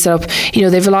originally set up, they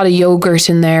have a lot of yogurt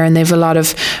in there, and they have a lot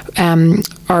of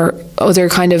or other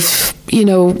kind of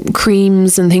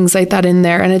creams and things like that in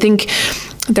there, and I think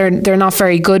they're not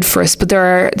very good for us, but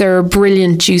there are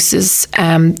brilliant juices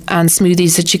and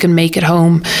smoothies that you can make at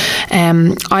home.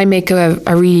 I make a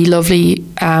really lovely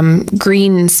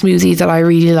green smoothie that I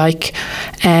really like,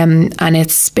 and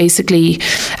it's basically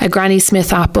a Granny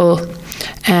Smith apple,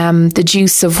 the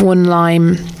juice of 1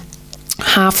 lime,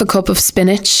 half a cup of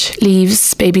spinach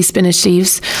leaves, baby spinach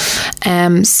leaves,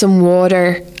 some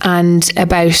water, and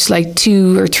about like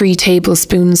 2 or 3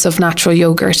 tablespoons of natural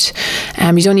yogurt.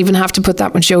 You don't even have to put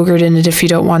that much yogurt in it if you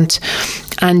don't want,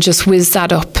 and just whiz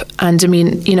that up. And I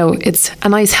mean, it's a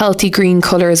nice healthy green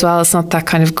colour as well. It's not that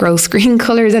kind of gross green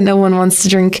colour that no one wants to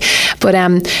drink, but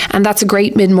and that's a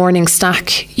great mid-morning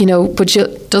snack, but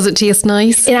does it taste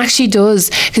nice? It actually does,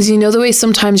 because the way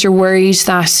sometimes you're worried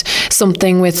that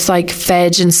something with like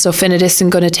veg and stuff in it isn't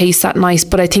going to taste that nice,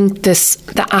 but I think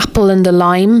the apple and the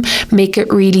lime make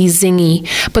it really zingy.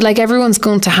 But like everyone's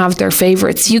going to have their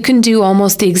favourites. You can do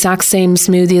almost the exact same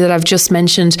smoothie that I've just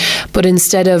mentioned, but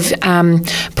instead of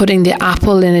putting the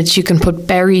apple in it, you can put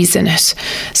berries in it.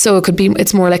 So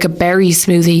it's more like a berry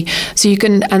smoothie. So you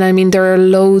can, and I mean, there are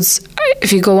loads.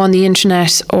 If you go on the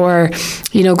internet or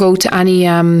go to any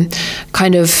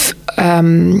kind of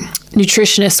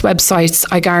nutritionist websites,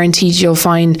 I guarantee you'll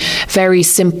find very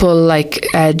simple like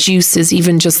juices,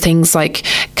 even just things like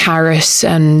carrot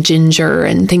and ginger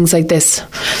and things like this.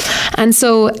 And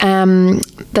so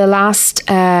the last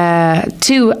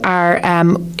 2 are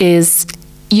is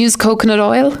use coconut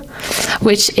oil,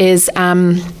 which is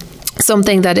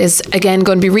something that is again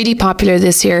going to be really popular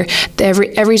this year.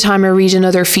 Every time I read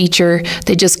another feature,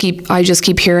 I just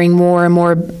keep hearing more and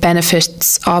more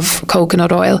benefits of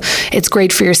coconut oil. It's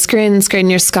great for your skin, it's great in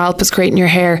your scalp, it's great in your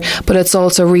hair, but it's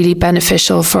also really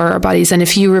beneficial for our bodies. And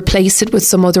if you replace it with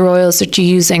some other oils that you're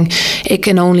using, it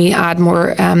can only add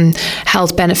more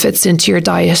health benefits into your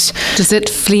diet. Does it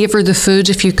flavour the food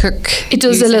if you cook? It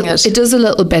does a little. It does a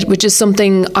little bit, which is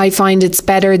something I find it's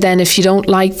better than if you don't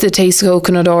like the taste of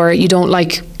coconut, or you don't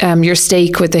like your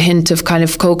steak with a hint of kind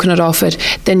of coconut off it,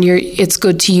 then it's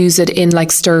good to use it in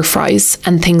like stir fries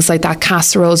and things like that,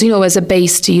 casseroles, as a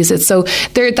base to use it. So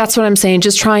that's what I'm saying.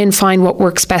 Just try and find what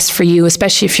works best for you,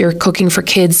 especially if you're cooking for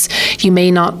kids. You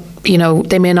may not,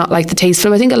 they may not like the taste,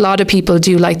 but I think a lot of people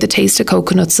do like the taste of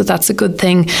coconut, so that's a good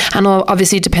thing. And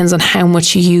obviously it depends on how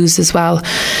much you use as well.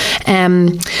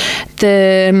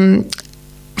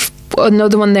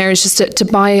 Another one there is just to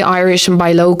buy Irish and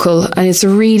buy local, and it's a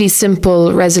really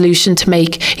simple resolution to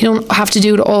make. You don't have to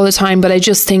do it all the time, but I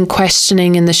just think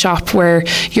questioning in the shop where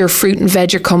your fruit and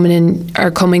veg are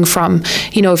coming from.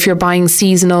 If you're buying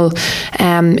seasonal,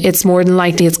 it's more than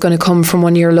likely it's going to come from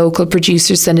one of your local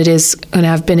producers than it is going to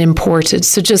have been imported.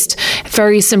 So just a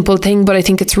very simple thing, but I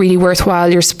think it's really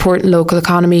worthwhile. You're supporting local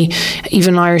economy,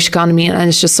 even Irish economy, and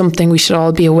it's just something we should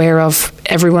all be aware of.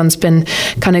 Everyone's been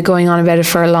kind of going on about it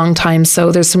for a long time,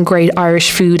 so there's some great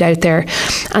Irish food out there.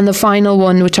 And the final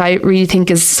one, which I really think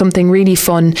is something really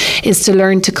fun, is to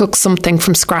learn to cook something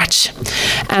from scratch.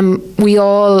 We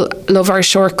all love our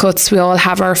shortcuts. We all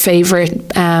have our favourite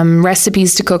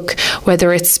recipes to cook,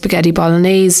 whether it's spaghetti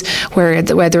bolognese,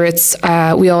 whether it's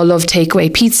we all love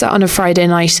takeaway pizza on a Friday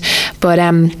night, but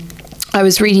I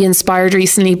was really inspired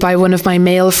recently by one of my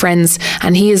male friends,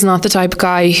 and he is not the type of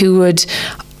guy who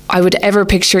I would ever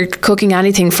picture cooking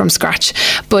anything from scratch.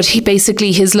 But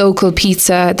his local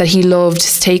pizza that he loved,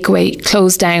 his takeaway,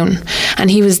 closed down,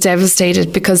 and he was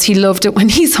devastated because he loved it when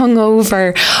he's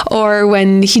hungover or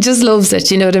when he just loves it,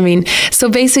 you know what I mean? So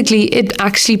basically it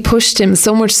actually pushed him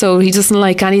so much so he doesn't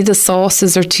like any of the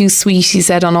sauces are too sweet, he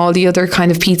said, on all the other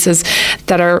kind of pizzas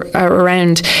that are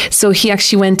around. So he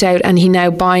actually went out and he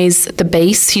now buys the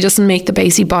base. He doesn't make the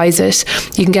base, he buys it.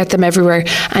 You can get them everywhere.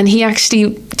 And he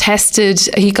actually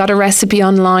he got a recipe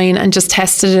online and just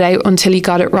tested it out until he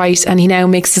got it right, and he now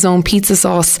makes his own pizza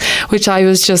sauce, which I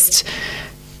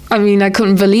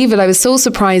couldn't believe it. I was so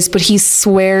surprised, but he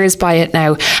swears by it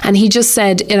now, and he just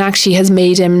said it actually has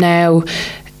made him now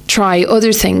try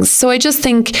other things. So I just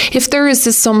think if there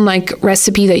is some like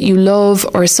recipe that you love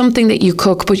or something that you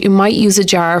cook but you might use a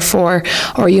jar for,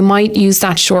 or you might use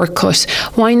that shortcut,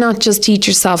 why not just teach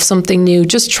yourself something new?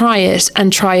 Just try it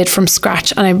and try it from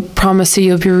scratch, and I promise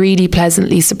you'll be really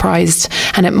pleasantly surprised,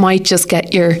 and it might just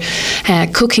get your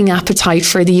cooking appetite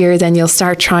for the year. Then you'll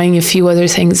start trying a few other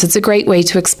things. It's a great way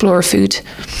to explore food.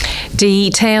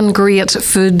 The 10 great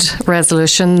food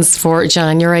resolutions for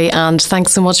January, and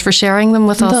thanks so much for sharing them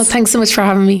with us. Well, thanks so much for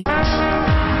having me.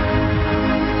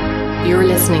 You're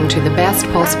listening to The Best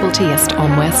Possible Taste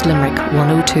on West Limerick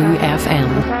 102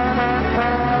 FM.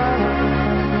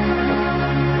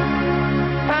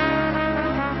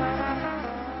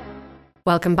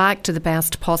 Welcome back to The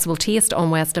Best Possible Taste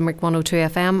on West Limerick 102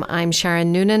 FM. I'm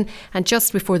Sharon Noonan, and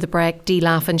just before the break, Dee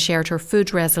Laffin shared her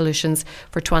food resolutions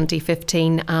for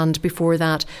 2015, and before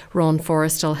that, Ron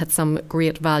Forrestal had some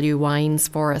great value wines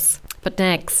for us. But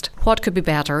next, what could be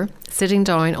better? Sitting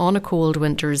down on a cold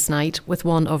winter's night with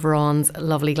one of Ron's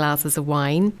lovely glasses of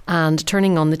wine and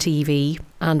turning on the TV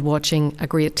and watching a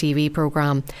great TV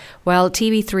programme. Well,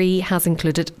 TV3 has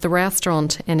included The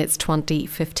Restaurant in its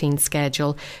 2015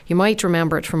 schedule. You might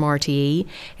remember it from RTE.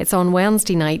 It's on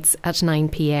Wednesday nights at 9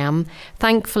 p.m.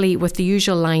 Thankfully, with the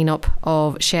usual lineup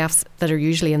of chefs that are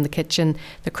usually in the kitchen,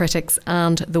 the critics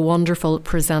and the wonderful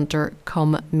presenter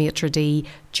cum maitre d',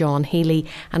 John Healy.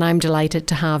 And I'm delighted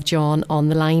to have John on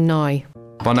the line now.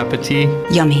 Bon appetit.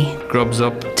 Yummy. Grubs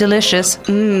up. Delicious.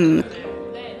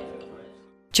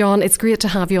 John, it's great to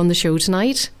have you on the show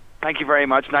tonight. Thank you very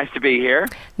much. Nice to be here.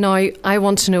 Now, I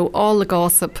want to know all the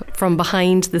gossip from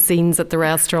behind the scenes at the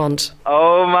restaurant.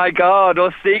 Oh my God,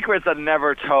 those secrets are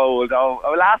never told.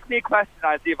 Well, ask me a question,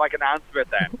 I'll see if I can answer it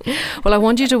then. Well, I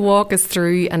want you to walk us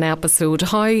through an episode,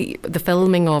 how the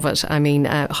filming of it,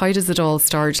 how does it all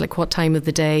start? Like, what time of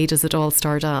the day does it all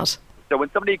start at? So when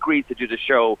somebody agrees to do the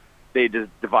show, they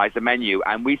devise the menu,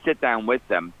 and we sit down with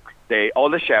them. All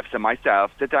the chefs and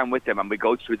myself sit down with them, and we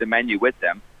go through the menu with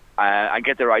them and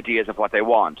get their ideas of what they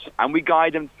want. And we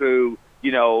guide them through,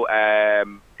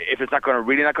 if it's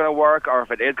really not going to work, or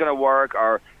if it is going to work,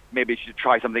 or maybe you should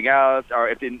try something else, or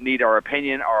if they need our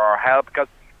opinion or our help, because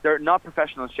they're not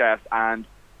professional chefs, and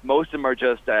most of them are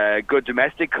just good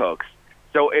domestic cooks.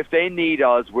 So if they need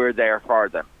us, we're there for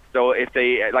them. So if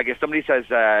somebody says,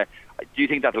 do you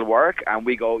think that'll work? And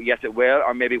we go, yes, it will,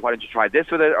 or maybe why don't you try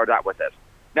this with it or that with it?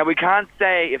 Now, we can't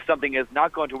say if something is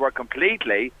not going to work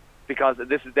completely, because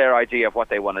this is their idea of what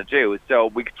they want to do. So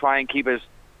we try and keep it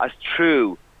as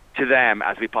true to them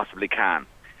as we possibly can.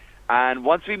 And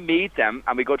once we meet them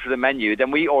and we go through the menu,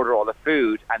 then we order all the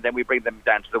food, and then we bring them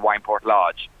down to the Wineport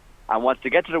Lodge. And once they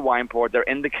get to the Wineport, they're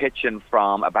in the kitchen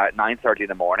from about 9:30 in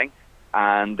the morning,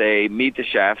 and they meet the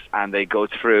chefs and they go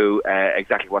through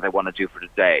exactly what they want to do for the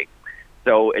day.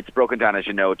 So it's broken down, as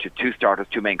you know, to 2 starters,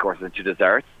 2 main courses, and 2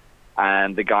 desserts.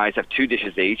 And the guys have 2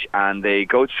 dishes each, and they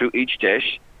go through each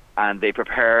dish, and they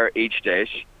prepare each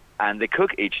dish, and they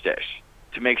cook each dish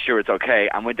to make sure it's okay.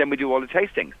 And then we do all the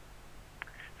tastings.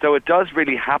 So it does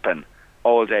really happen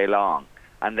all day long.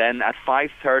 And then at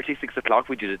 5:30, 6 o'clock,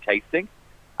 we do the tasting,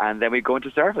 and then we go into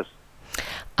service.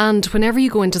 And whenever you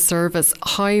go into service,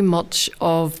 how much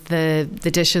of the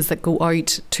dishes that go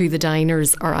out to the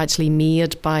diners are actually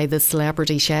made by the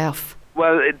celebrity chef?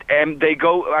 Well,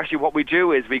 what we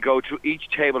do is we go through each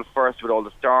table first with all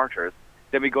the starters,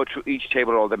 then we go through each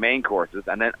table with all the main courses,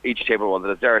 and then each table with all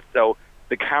the desserts. So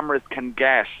the cameras can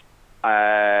get,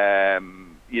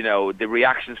 the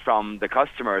reactions from the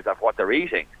customers of what they're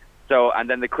eating. So, and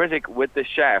then the critic with the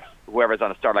chef, whoever's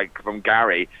on a start, like from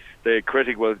Gary, the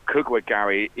critic will cook with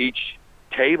Gary each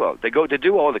table. They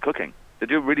do all the cooking.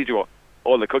 They really do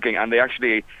all the cooking, and they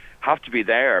actually have to be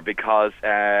there because,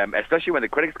 especially when the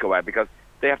critics go out, because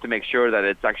they have to make sure that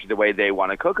it's actually the way they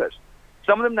want to cook it.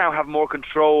 Some of them now have more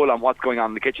control on what's going on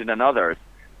in the kitchen than others,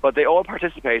 but they all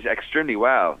participate extremely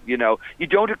well. You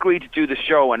don't agree to do the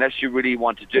show unless you really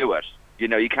want to do it.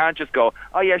 You can't just go,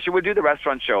 oh yeah, sure, we'll do the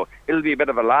restaurant show. It'll be a bit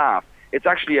of a laugh. It's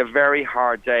actually a very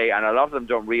hard day, and a lot of them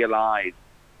don't realise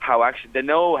they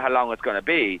know how long it's going to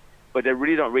be, but they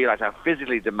really don't realise how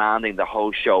physically demanding the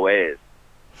whole show is.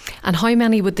 And how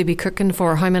many would they be cooking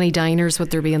for? How many diners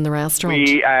would there be in the restaurant?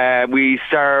 We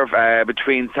serve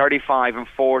between 35 and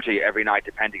 40 every night,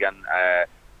 depending on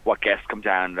what guests come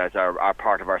down as are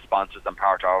part of our sponsors and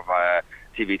part of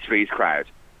TV3's crowd.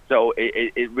 So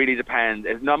it really depends.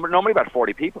 It's normally about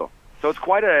 40 people. So it's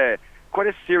quite a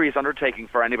serious undertaking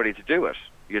for anybody to do it.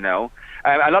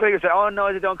 A lot of people say, "Oh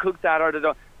no, they don't cook that," or they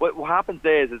don't. What happens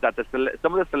is that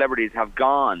some of the celebrities have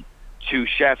gone to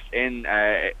chefs in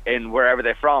wherever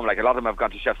they're from. Like a lot of them have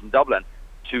gone to chefs in Dublin,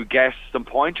 to get some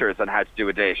pointers on how to do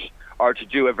a dish or to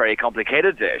do a very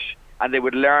complicated dish, and they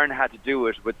would learn how to do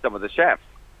it with some of the chefs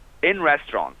in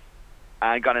restaurants,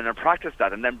 and gone in and practiced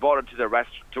that, and then brought it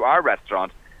to our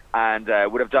restaurant, and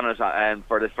would have done it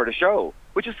for the show,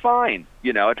 which is fine.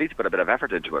 At least put a bit of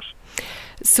effort into it.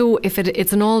 So if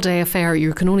it's an all-day affair,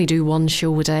 you can only do one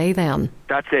show a day then?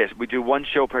 That's it. We do one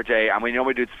show per day, and we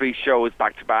normally do 3 shows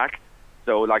back to back.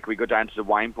 So, like, we go down to the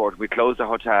Wineport, we close the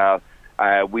hotel,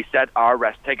 we set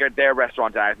take their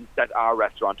restaurant out and set our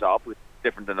restaurant up, which is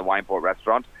different than the Wineport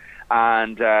restaurant,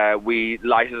 and we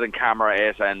light it and camera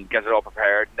it and get it all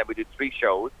prepared. And then we do 3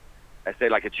 shows, say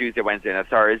like a Tuesday, Wednesday, and a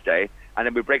Thursday, and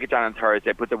then we break it down on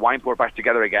Thursday, put the Wineport back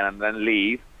together again, and then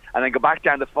leave, and then go back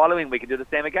down the following week and do the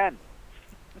same again.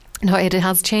 No, it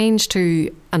has changed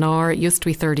to an hour. It used to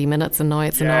be 30 minutes, and now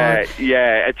it's an hour.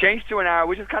 Yeah, it changed to an hour,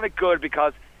 which is kind of good,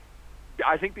 because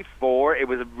I think before it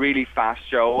was a really fast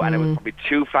show, and it was probably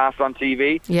too fast on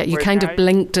TV. Yeah, you kind of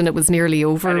blinked and it was nearly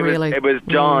over, really. It was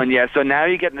done, yeah. So now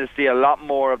you're getting to see a lot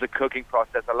more of the cooking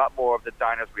process, a lot more of the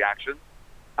diners' reactions,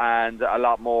 and a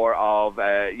lot more of,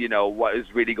 what is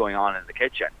really going on in the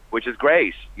kitchen, which is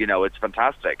great. It's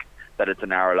fantastic that it's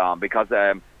an hour long, because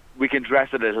we can dress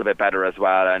it a little bit better as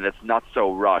well, and it's not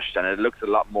so rushed, and it looks a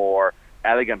lot more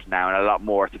elegant now and a lot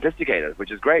more sophisticated,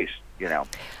 which is great,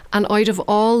 And out of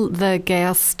all the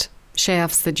guest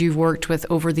chefs that you've worked with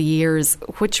over the years,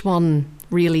 which one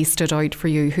really stood out for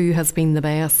you? Who has been the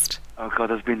best? Oh God,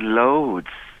 there's been loads.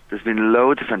 There's been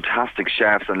loads of fantastic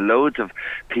chefs and loads of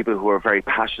people who are very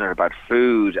passionate about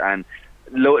food, and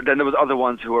then there was other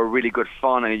ones who were really good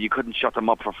fun, and you couldn't shut them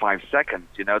up for 5 seconds.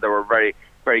 They were very,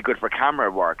 very good for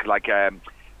camera work. Like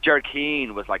Ger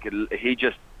Keane was like, he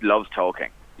just loves talking,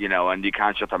 and you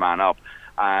can't shut the man up.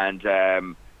 And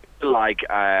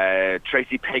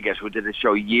Tracy Piggott, who did a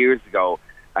show years ago.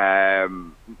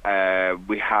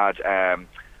 We had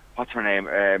what's her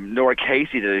name? Nora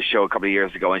Casey did a show a couple of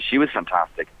years ago, and she was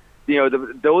fantastic.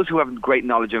 Those who have great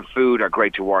knowledge of food are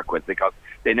great to work with, because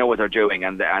they know what they're doing,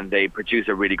 and they produce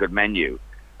a really good menu.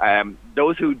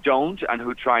 Those who don't and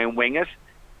who try and wing it,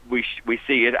 we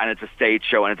see it, and it's a stage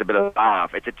show, and it's a bit of a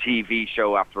laugh. It's a TV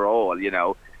show after all,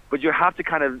 But you have to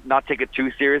kind of not take it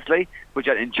too seriously, but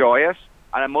you enjoy it.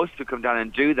 And most who come down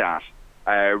and do that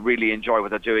really enjoy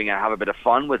what they're doing and have a bit of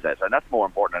fun with it. And that's more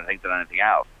important, I think, than anything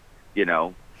else,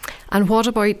 And what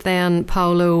about then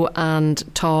Paolo and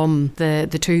Tom, the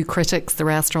 2 critics, the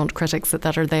restaurant critics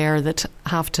that are there, that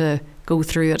have to go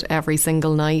through it every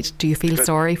single night? Do you feel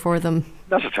sorry for them?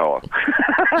 Not at all.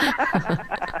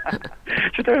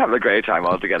 They're having a great time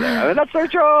all together. I mean, that's their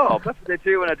job. That's what they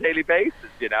do on a daily basis,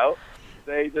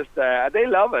 They just, they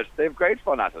love it. They have great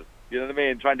fun at it. You know what I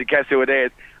mean? Trying to guess who it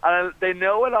is. And they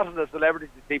know a lot of the celebrities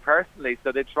they see personally,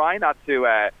 so they try not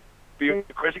to be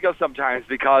critical sometimes,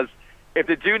 because if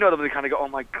they do know them, they kind of go, oh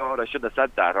my God, I shouldn't have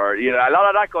said that. Or, a lot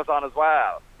of that goes on as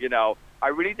well. I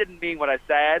really didn't mean what I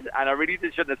said, and I really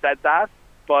shouldn't have said that,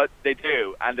 but they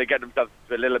do, and they get themselves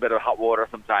into a little bit of hot water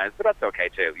sometimes, but that's okay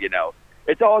too,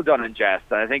 It's all done in jest,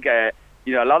 and I think, a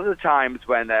lot of the times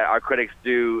when our critics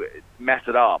do mess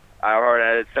it up,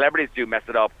 or celebrities do mess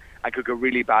it up and cook a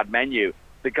really bad menu,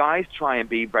 the guys try and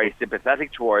be very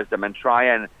sympathetic towards them and try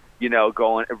and,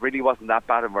 going, it really wasn't that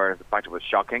bad, and whereas the fact it was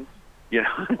shocking.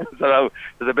 So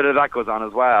there's a bit of that goes on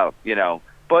as well,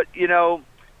 But,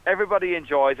 everybody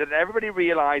enjoys it, and everybody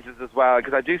realizes as well,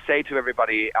 because I do say to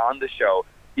everybody on the show,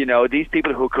 these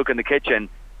people who cook in the kitchen,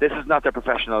 this is not their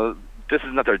this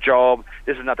is not their job,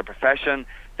 this is not their profession.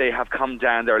 They have come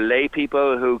down, they're lay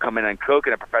people who come in and cook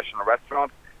in a professional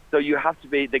restaurant. So you have to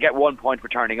they get 1 point for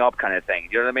turning up, kind of thing.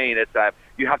 You know what I mean? It's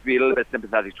you have to be a little bit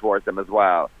sympathetic towards them as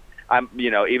well.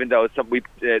 Even though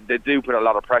they do put a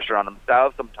lot of pressure on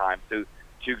themselves sometimes. The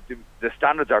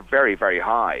standards are very, very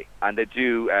high, and they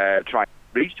do try to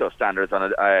reach those standards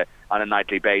on a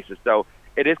nightly basis. So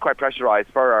it is quite pressurized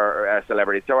for our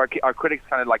celebrities. So our critics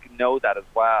kind of know that as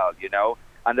well,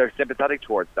 and they're sympathetic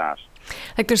towards that.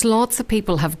 There's lots of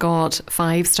people have got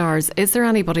 5 stars. Is there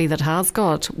anybody that has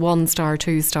got 1 star,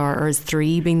 2 star, or has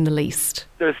 3 been the least?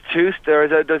 There's 2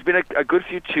 stars. There's been a good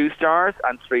few 2 stars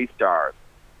and 3 stars.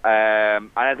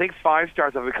 And I think 5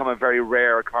 stars have become a very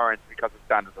rare occurrence because the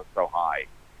standards are so high.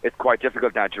 It's quite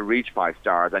difficult now to reach 5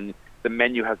 stars, and the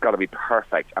menu has got to be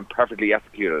perfect and perfectly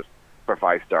executed for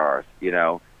 5 stars,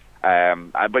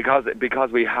 and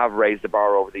because we have raised the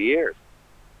bar over the years.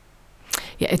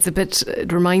 Yeah,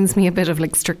 it reminds me a bit of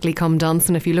Strictly Come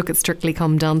Dancing. If you look at Strictly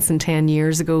Come Dancing 10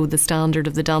 years ago, the standard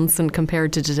of the dancing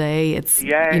compared to today, it's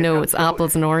it's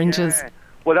apples and oranges. Yeah.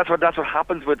 Well, that's what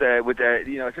happens with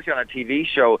especially on a TV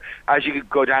show. As you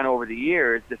go down over the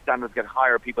years, the standards get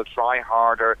higher. People try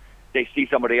harder. they see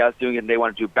somebody else doing it and they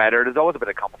want to do better. There's always a bit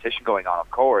of competition going on, of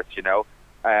course,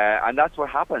 and that's what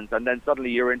happens. And then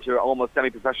suddenly you're into almost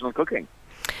semi-professional cooking.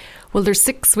 Well, there's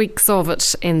 6 weeks of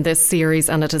it in this series,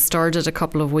 and it has started a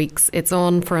couple of weeks. It's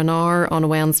on for an hour on a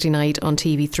Wednesday night on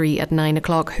TV3 at 9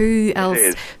 o'clock. Who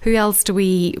else do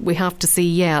we have to see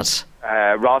yet?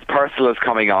 Roz Purcell is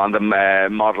coming on, the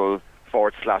model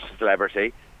 /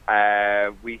 celebrity.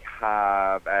 We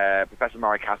have Professor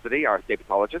Mary Cassidy, our state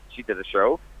pathologist. She did a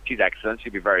show. She's excellent.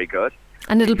 She'll be very good.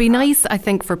 And it'll be nice, I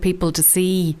think, for people to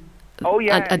see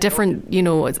a different,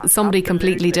 somebody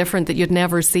completely different that you'd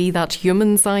never see that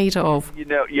human side of.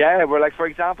 We're like, for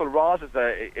example, Roz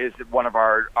is one of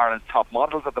Ireland's top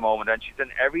models at the moment, and she's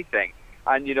in everything.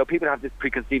 And, people have this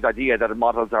preconceived idea that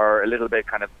models are a little bit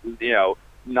kind of,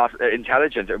 not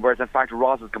intelligent, whereas in fact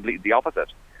Roz is completely the opposite.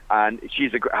 And she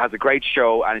has a great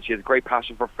show, and she has a great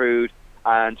passion for food,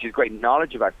 and she has great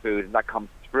knowledge about food, and that comes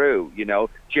through,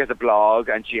 She has a blog,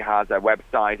 and she has a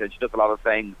website, and she does a lot of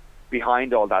things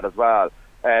behind all that as well.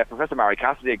 Professor Mary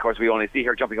Cassidy, of course, we only see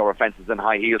her jumping over fences in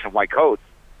high heels and white coats,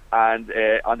 and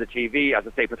on the TV as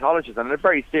a state pathologist, and a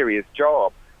very serious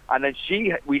job. And then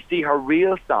we see her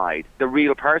real side, the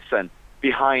real person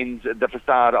behind the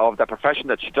facade of the profession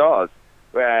that she does.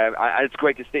 And it's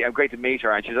great to see. I'm great to meet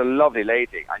her, and she's a lovely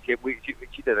lady, and she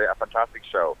did a fantastic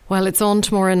show. Well, it's on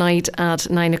tomorrow night at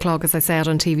 9 o'clock, as I said,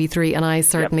 on TV3, and I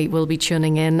certainly will be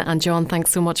tuning in. And John,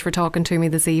 thanks so much for talking to me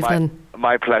this evening.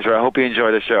 My pleasure. I hope you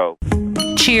enjoy the show.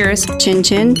 Cheers. Chin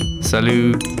chin.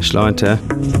 Salut. Sláinte.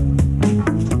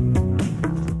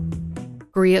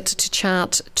 Great to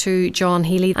chat to John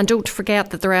Healy. And don't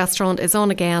forget that the restaurant is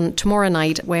on again tomorrow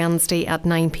night, Wednesday at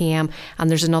 9 p.m. And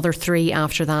there's another 3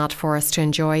 after that for us to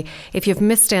enjoy. If you've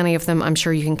missed any of them, I'm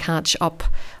sure you can catch up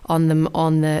on them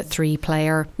on the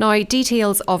 3-player. Now,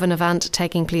 details of an event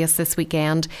taking place this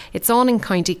weekend. It's on in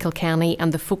County Kilkenny,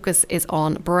 and the focus is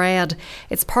on bread.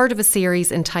 It's part of a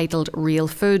series entitled Real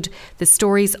Food, the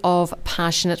stories of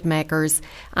passionate makers.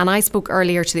 And I spoke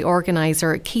earlier to the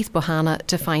organiser, Keith Bohanna,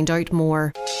 to find out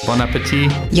more. Bon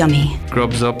appetit. Yummy.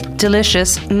 Grubs up.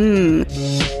 Delicious.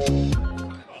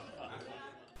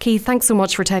 Keith, thanks so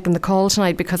much for taking the call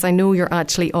tonight, because I know you're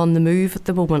actually on the move at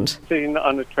the moment. Sitting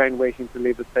on a train waiting to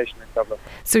leave the station in Dublin.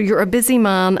 So you're a busy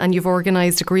man, and you've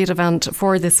organised a great event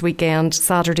for this weekend,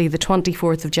 Saturday the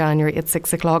 24th of January at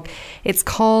 6 o'clock. It's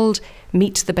called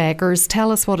Meet the Bakers.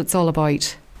 Tell us what it's all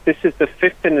about. This is the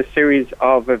 5th in a series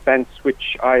of events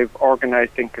which I've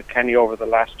organised in Kilkenny over the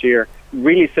last year.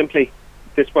 Really simply,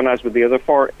 this one, as with the other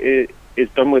 4, is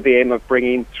done with the aim of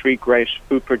bringing 3 great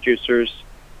food producers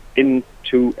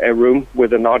into a room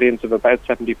with an audience of about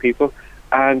 70 people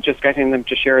and just getting them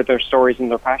to share their stories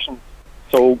and their passions.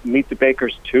 So Meet the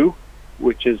Bakers 2,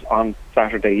 which is on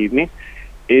Saturday evening,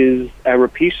 is a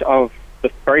repeat of the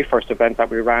very first event that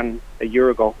we ran a year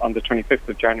ago on the 25th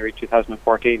of January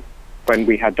 2014, when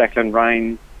we had Declan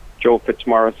Ryan, Joe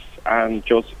Fitzmaurice and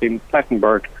Josephine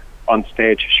Plettenberg on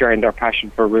stage sharing their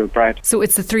passion for real bread. So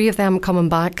it's the 3 of them coming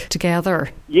back together?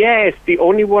 Yes, the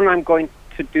only one I'm going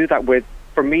to do that with.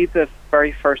 For me, the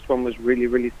very first one was really,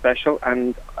 really special,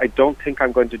 and I don't think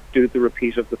I'm going to do the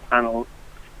repeat of the panel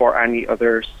for any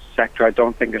other sector. I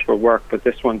don't think it will work, but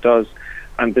this one does.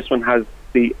 And this one has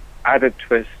the added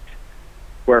twist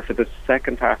where for the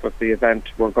second half of the event,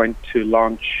 we're going to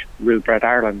launch Real Bread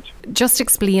Ireland. Just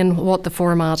explain what the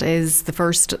format is, the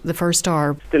first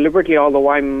hour. Deliberately, although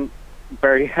I'm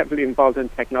very heavily involved in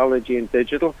technology and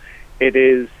digital, it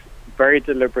is very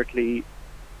deliberately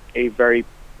a very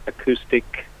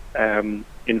acoustic,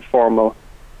 informal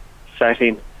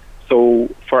setting. So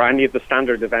for any of the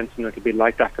standard events, and it'll be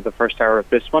like that for the first hour of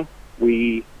this one,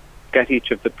 we get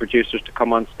each of the producers to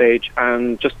come on stage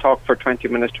and just talk for 20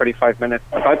 minutes, 25 minutes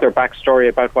about their backstory,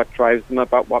 about what drives them,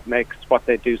 about what makes what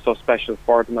they do so special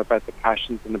for them, about their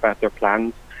passions and about their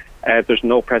plans. There's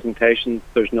no presentations,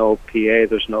 there's no PA,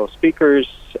 there's no speakers,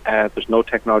 there's no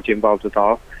technology involved at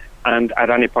all. And at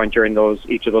any point during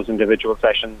each of those individual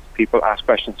sessions, people ask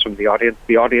questions from the audience.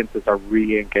 The audiences are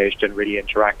really engaged and really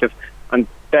interactive. And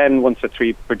then once the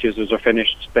 3 producers are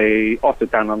finished, they all sit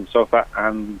down on the sofa,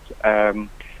 and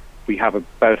we have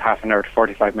about half an hour to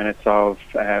 45 minutes of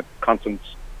constant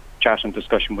chat and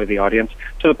discussion with the audience,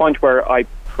 to the point where I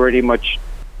pretty much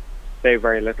say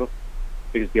very little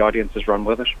because the audiences run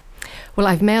with it. Well,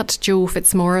 I've met Joe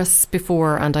Fitzmaurice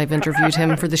before, and I've interviewed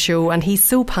him for the show, and he's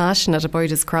so passionate about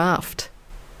his craft.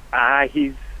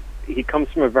 He comes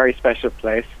from a very special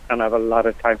place, and I have a lot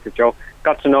of time for Joe.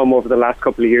 Got to know him over the last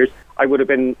couple of years.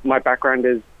 My background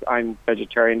is I'm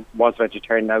vegetarian, was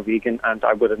vegetarian, now vegan, and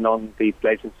I would have known the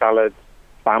Blazing Salad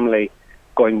family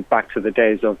going back to the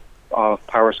days of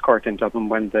Powers Court in Dublin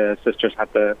when the sisters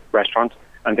had the restaurant,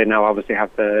 and they now obviously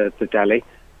have the deli,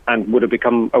 and would have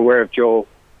become aware of Joe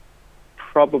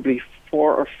probably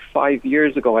 4 or 5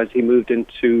 years ago as he moved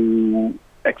into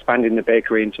expanding the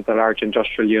bakery into the large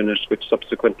industrial unit, which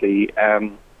subsequently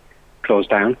closed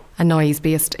down. And now he's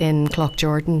based in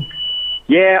Cloughjordan.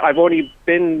 Yeah, I've only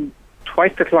been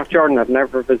twice to Cloughjordan. I've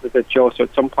never visited Joe, so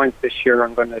at some point this year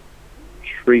I'm going to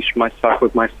treat myself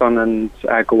with my son and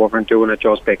go over and do one of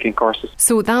Joe's baking courses.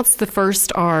 So that's the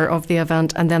first hour of the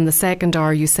event, and then the second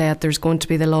hour you said there's going to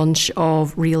be the launch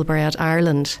of Real Bread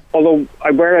Ireland. Although I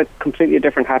wear a completely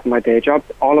different hat in my day job,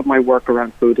 all of my work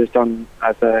around food is done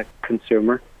as a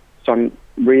consumer. So I'm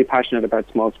really passionate about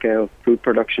small scale food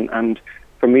production, and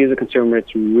for me as a consumer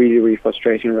it's really, really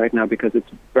frustrating right now because it's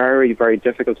very, very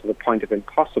difficult to the point of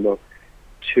impossible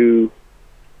to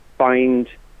find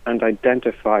and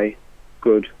identify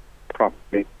good,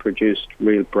 properly produced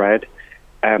real bread.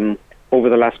 Over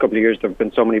the last couple of years, there have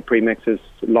been so many premixes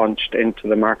launched into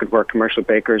the market where commercial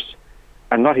bakers,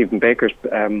 and not even bakers,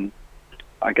 I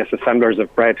guess assemblers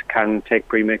of bread can take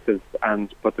premixes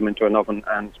and put them into an oven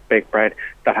and bake bread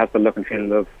that has the look and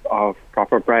feel of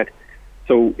proper bread.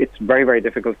 So it's very, very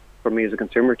difficult for me as a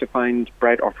consumer to find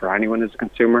bread, or for anyone as a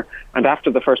consumer. And after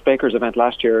the first bakers event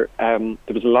last year, there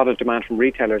was a lot of demand from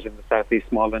retailers in the southeast,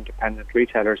 small independent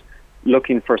retailers,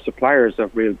 looking for suppliers of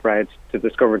real bread, to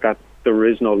discover that there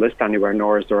is no list anywhere,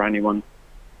 nor is there anyone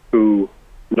who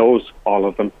knows all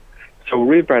of them. So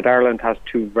Real Bread Ireland has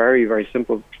two very, very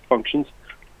simple functions.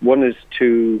 One is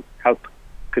to help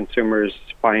consumers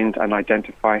find and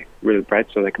identify real bread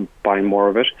so they can buy more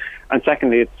of it. And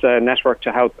secondly, it's a network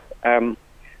to help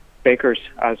bakers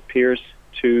as peers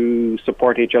to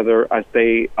support each other as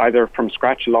they either from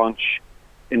scratch launch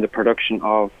in the production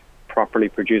of properly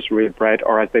produced real bread,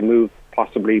 or as they move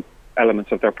possibly elements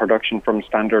of their production from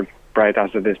standard bread as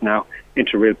it is now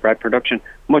into real bread production.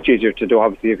 Much easier to do,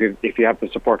 obviously, if you have the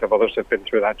support of others who have been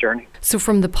through that journey. So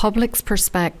from the public's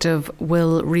perspective,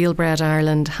 will Real Bread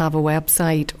Ireland have a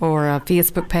website or a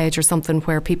Facebook page or something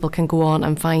where people can go on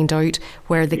and find out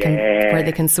where they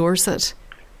can source it?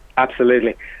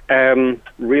 Absolutely.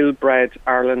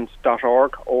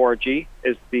 realbreadireland.org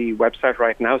is the website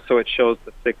right now, so it shows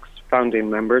the 6 founding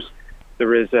members.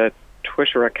 There is a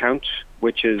Twitter account,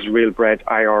 which is Real Bread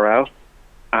IRL,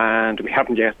 and we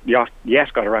haven't yet got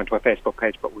around to a Facebook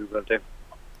page, but we will do.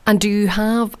 And do you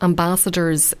have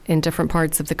ambassadors in different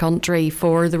parts of the country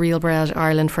for the Real Bread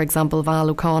Ireland? For example, Val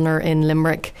O'Connor in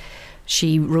Limerick,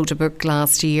 she wrote a book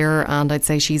last year, and I'd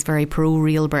say she's very pro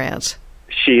real bread.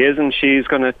 She is, and she's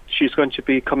going to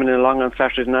be coming along on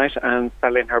Saturday night and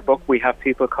selling her book. We have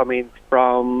people coming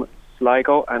from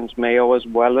Sligo and Mayo as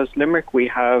well as Limerick. We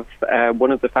have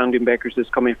one of the founding bakers is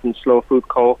coming from Slow Food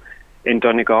Co. in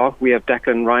Donegal. We have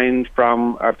Declan Ryan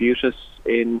from Arbutus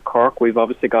in Cork. We've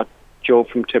obviously got Joe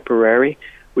from Tipperary.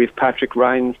 We have Patrick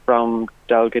Ryan from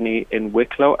Dalgany in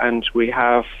Wicklow, and we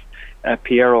have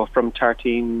Piero from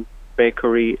Tartine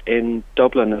Bakery in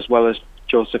Dublin, as well as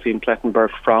Josephine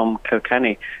Plettenberg from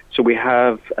Kilkenny. So we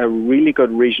have a really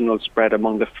good regional spread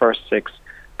among the first 6,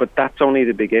 but that's only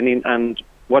the beginning. And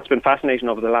what's been fascinating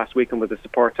over the last weekend with the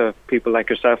support of people like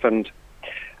yourself and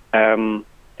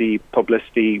the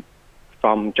publicity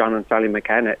from John and Sally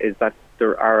McKenna is that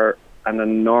there are an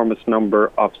enormous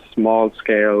number of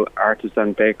small-scale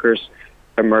artisan bakers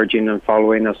emerging and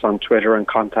following us on Twitter and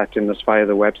contacting us via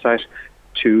the website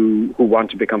who want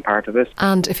to become part of this.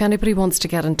 And if anybody wants to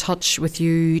get in touch with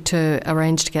you to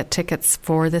arrange to get tickets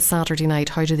for this Saturday night,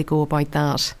 how do they go about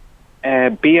that?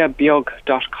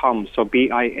 biabeag.com, so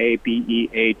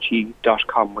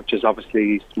biabeag.com, which is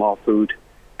obviously small food.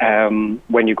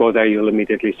 When you go there, you'll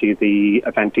immediately see the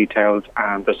event details,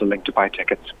 and there's a link to buy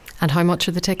tickets. And how much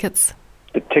are the tickets?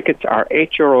 The tickets are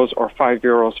 €8 or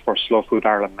 €5 for Slow Food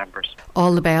Ireland members.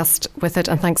 All the best with it,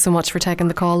 and thanks so much for taking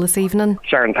the call this evening.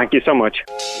 Sharon, thank you so much.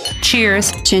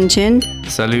 Cheers. Chin chin.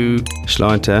 Salut.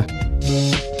 Sláinte.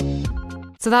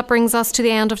 So that brings us to the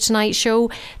end of tonight's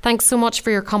show. Thanks so much for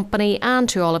your company, and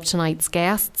to all of tonight's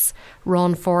guests,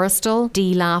 Ron Forrestal,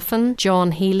 Dee Laffin,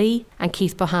 John Healy and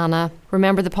Keith Bohanna.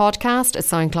 Remember the podcast at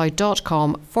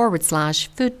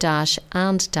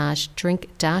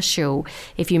soundcloud.com/food-and-drink-show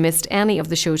if you missed any of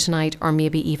the show tonight, or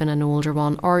maybe even an older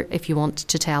one, or if you want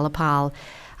to tell a pal.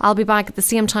 I'll be back at the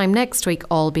same time next week,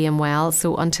 all being well.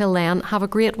 So until then, have a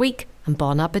great week and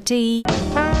bon appetit.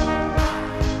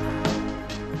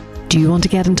 Do you want to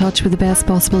get in touch with the Best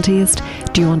Possible Taste?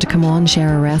 Do you want to come on,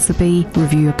 share a recipe,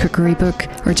 review a cookery book,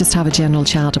 or just have a general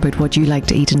chat about what you like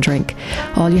to eat and drink?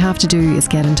 All you have to do is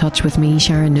get in touch with me,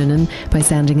 Sharon Noonan, by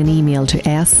sending an email to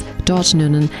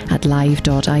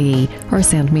s.noonan@live.ie or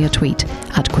send me a tweet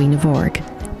 @Queen of Org.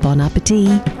 Bon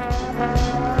appétit!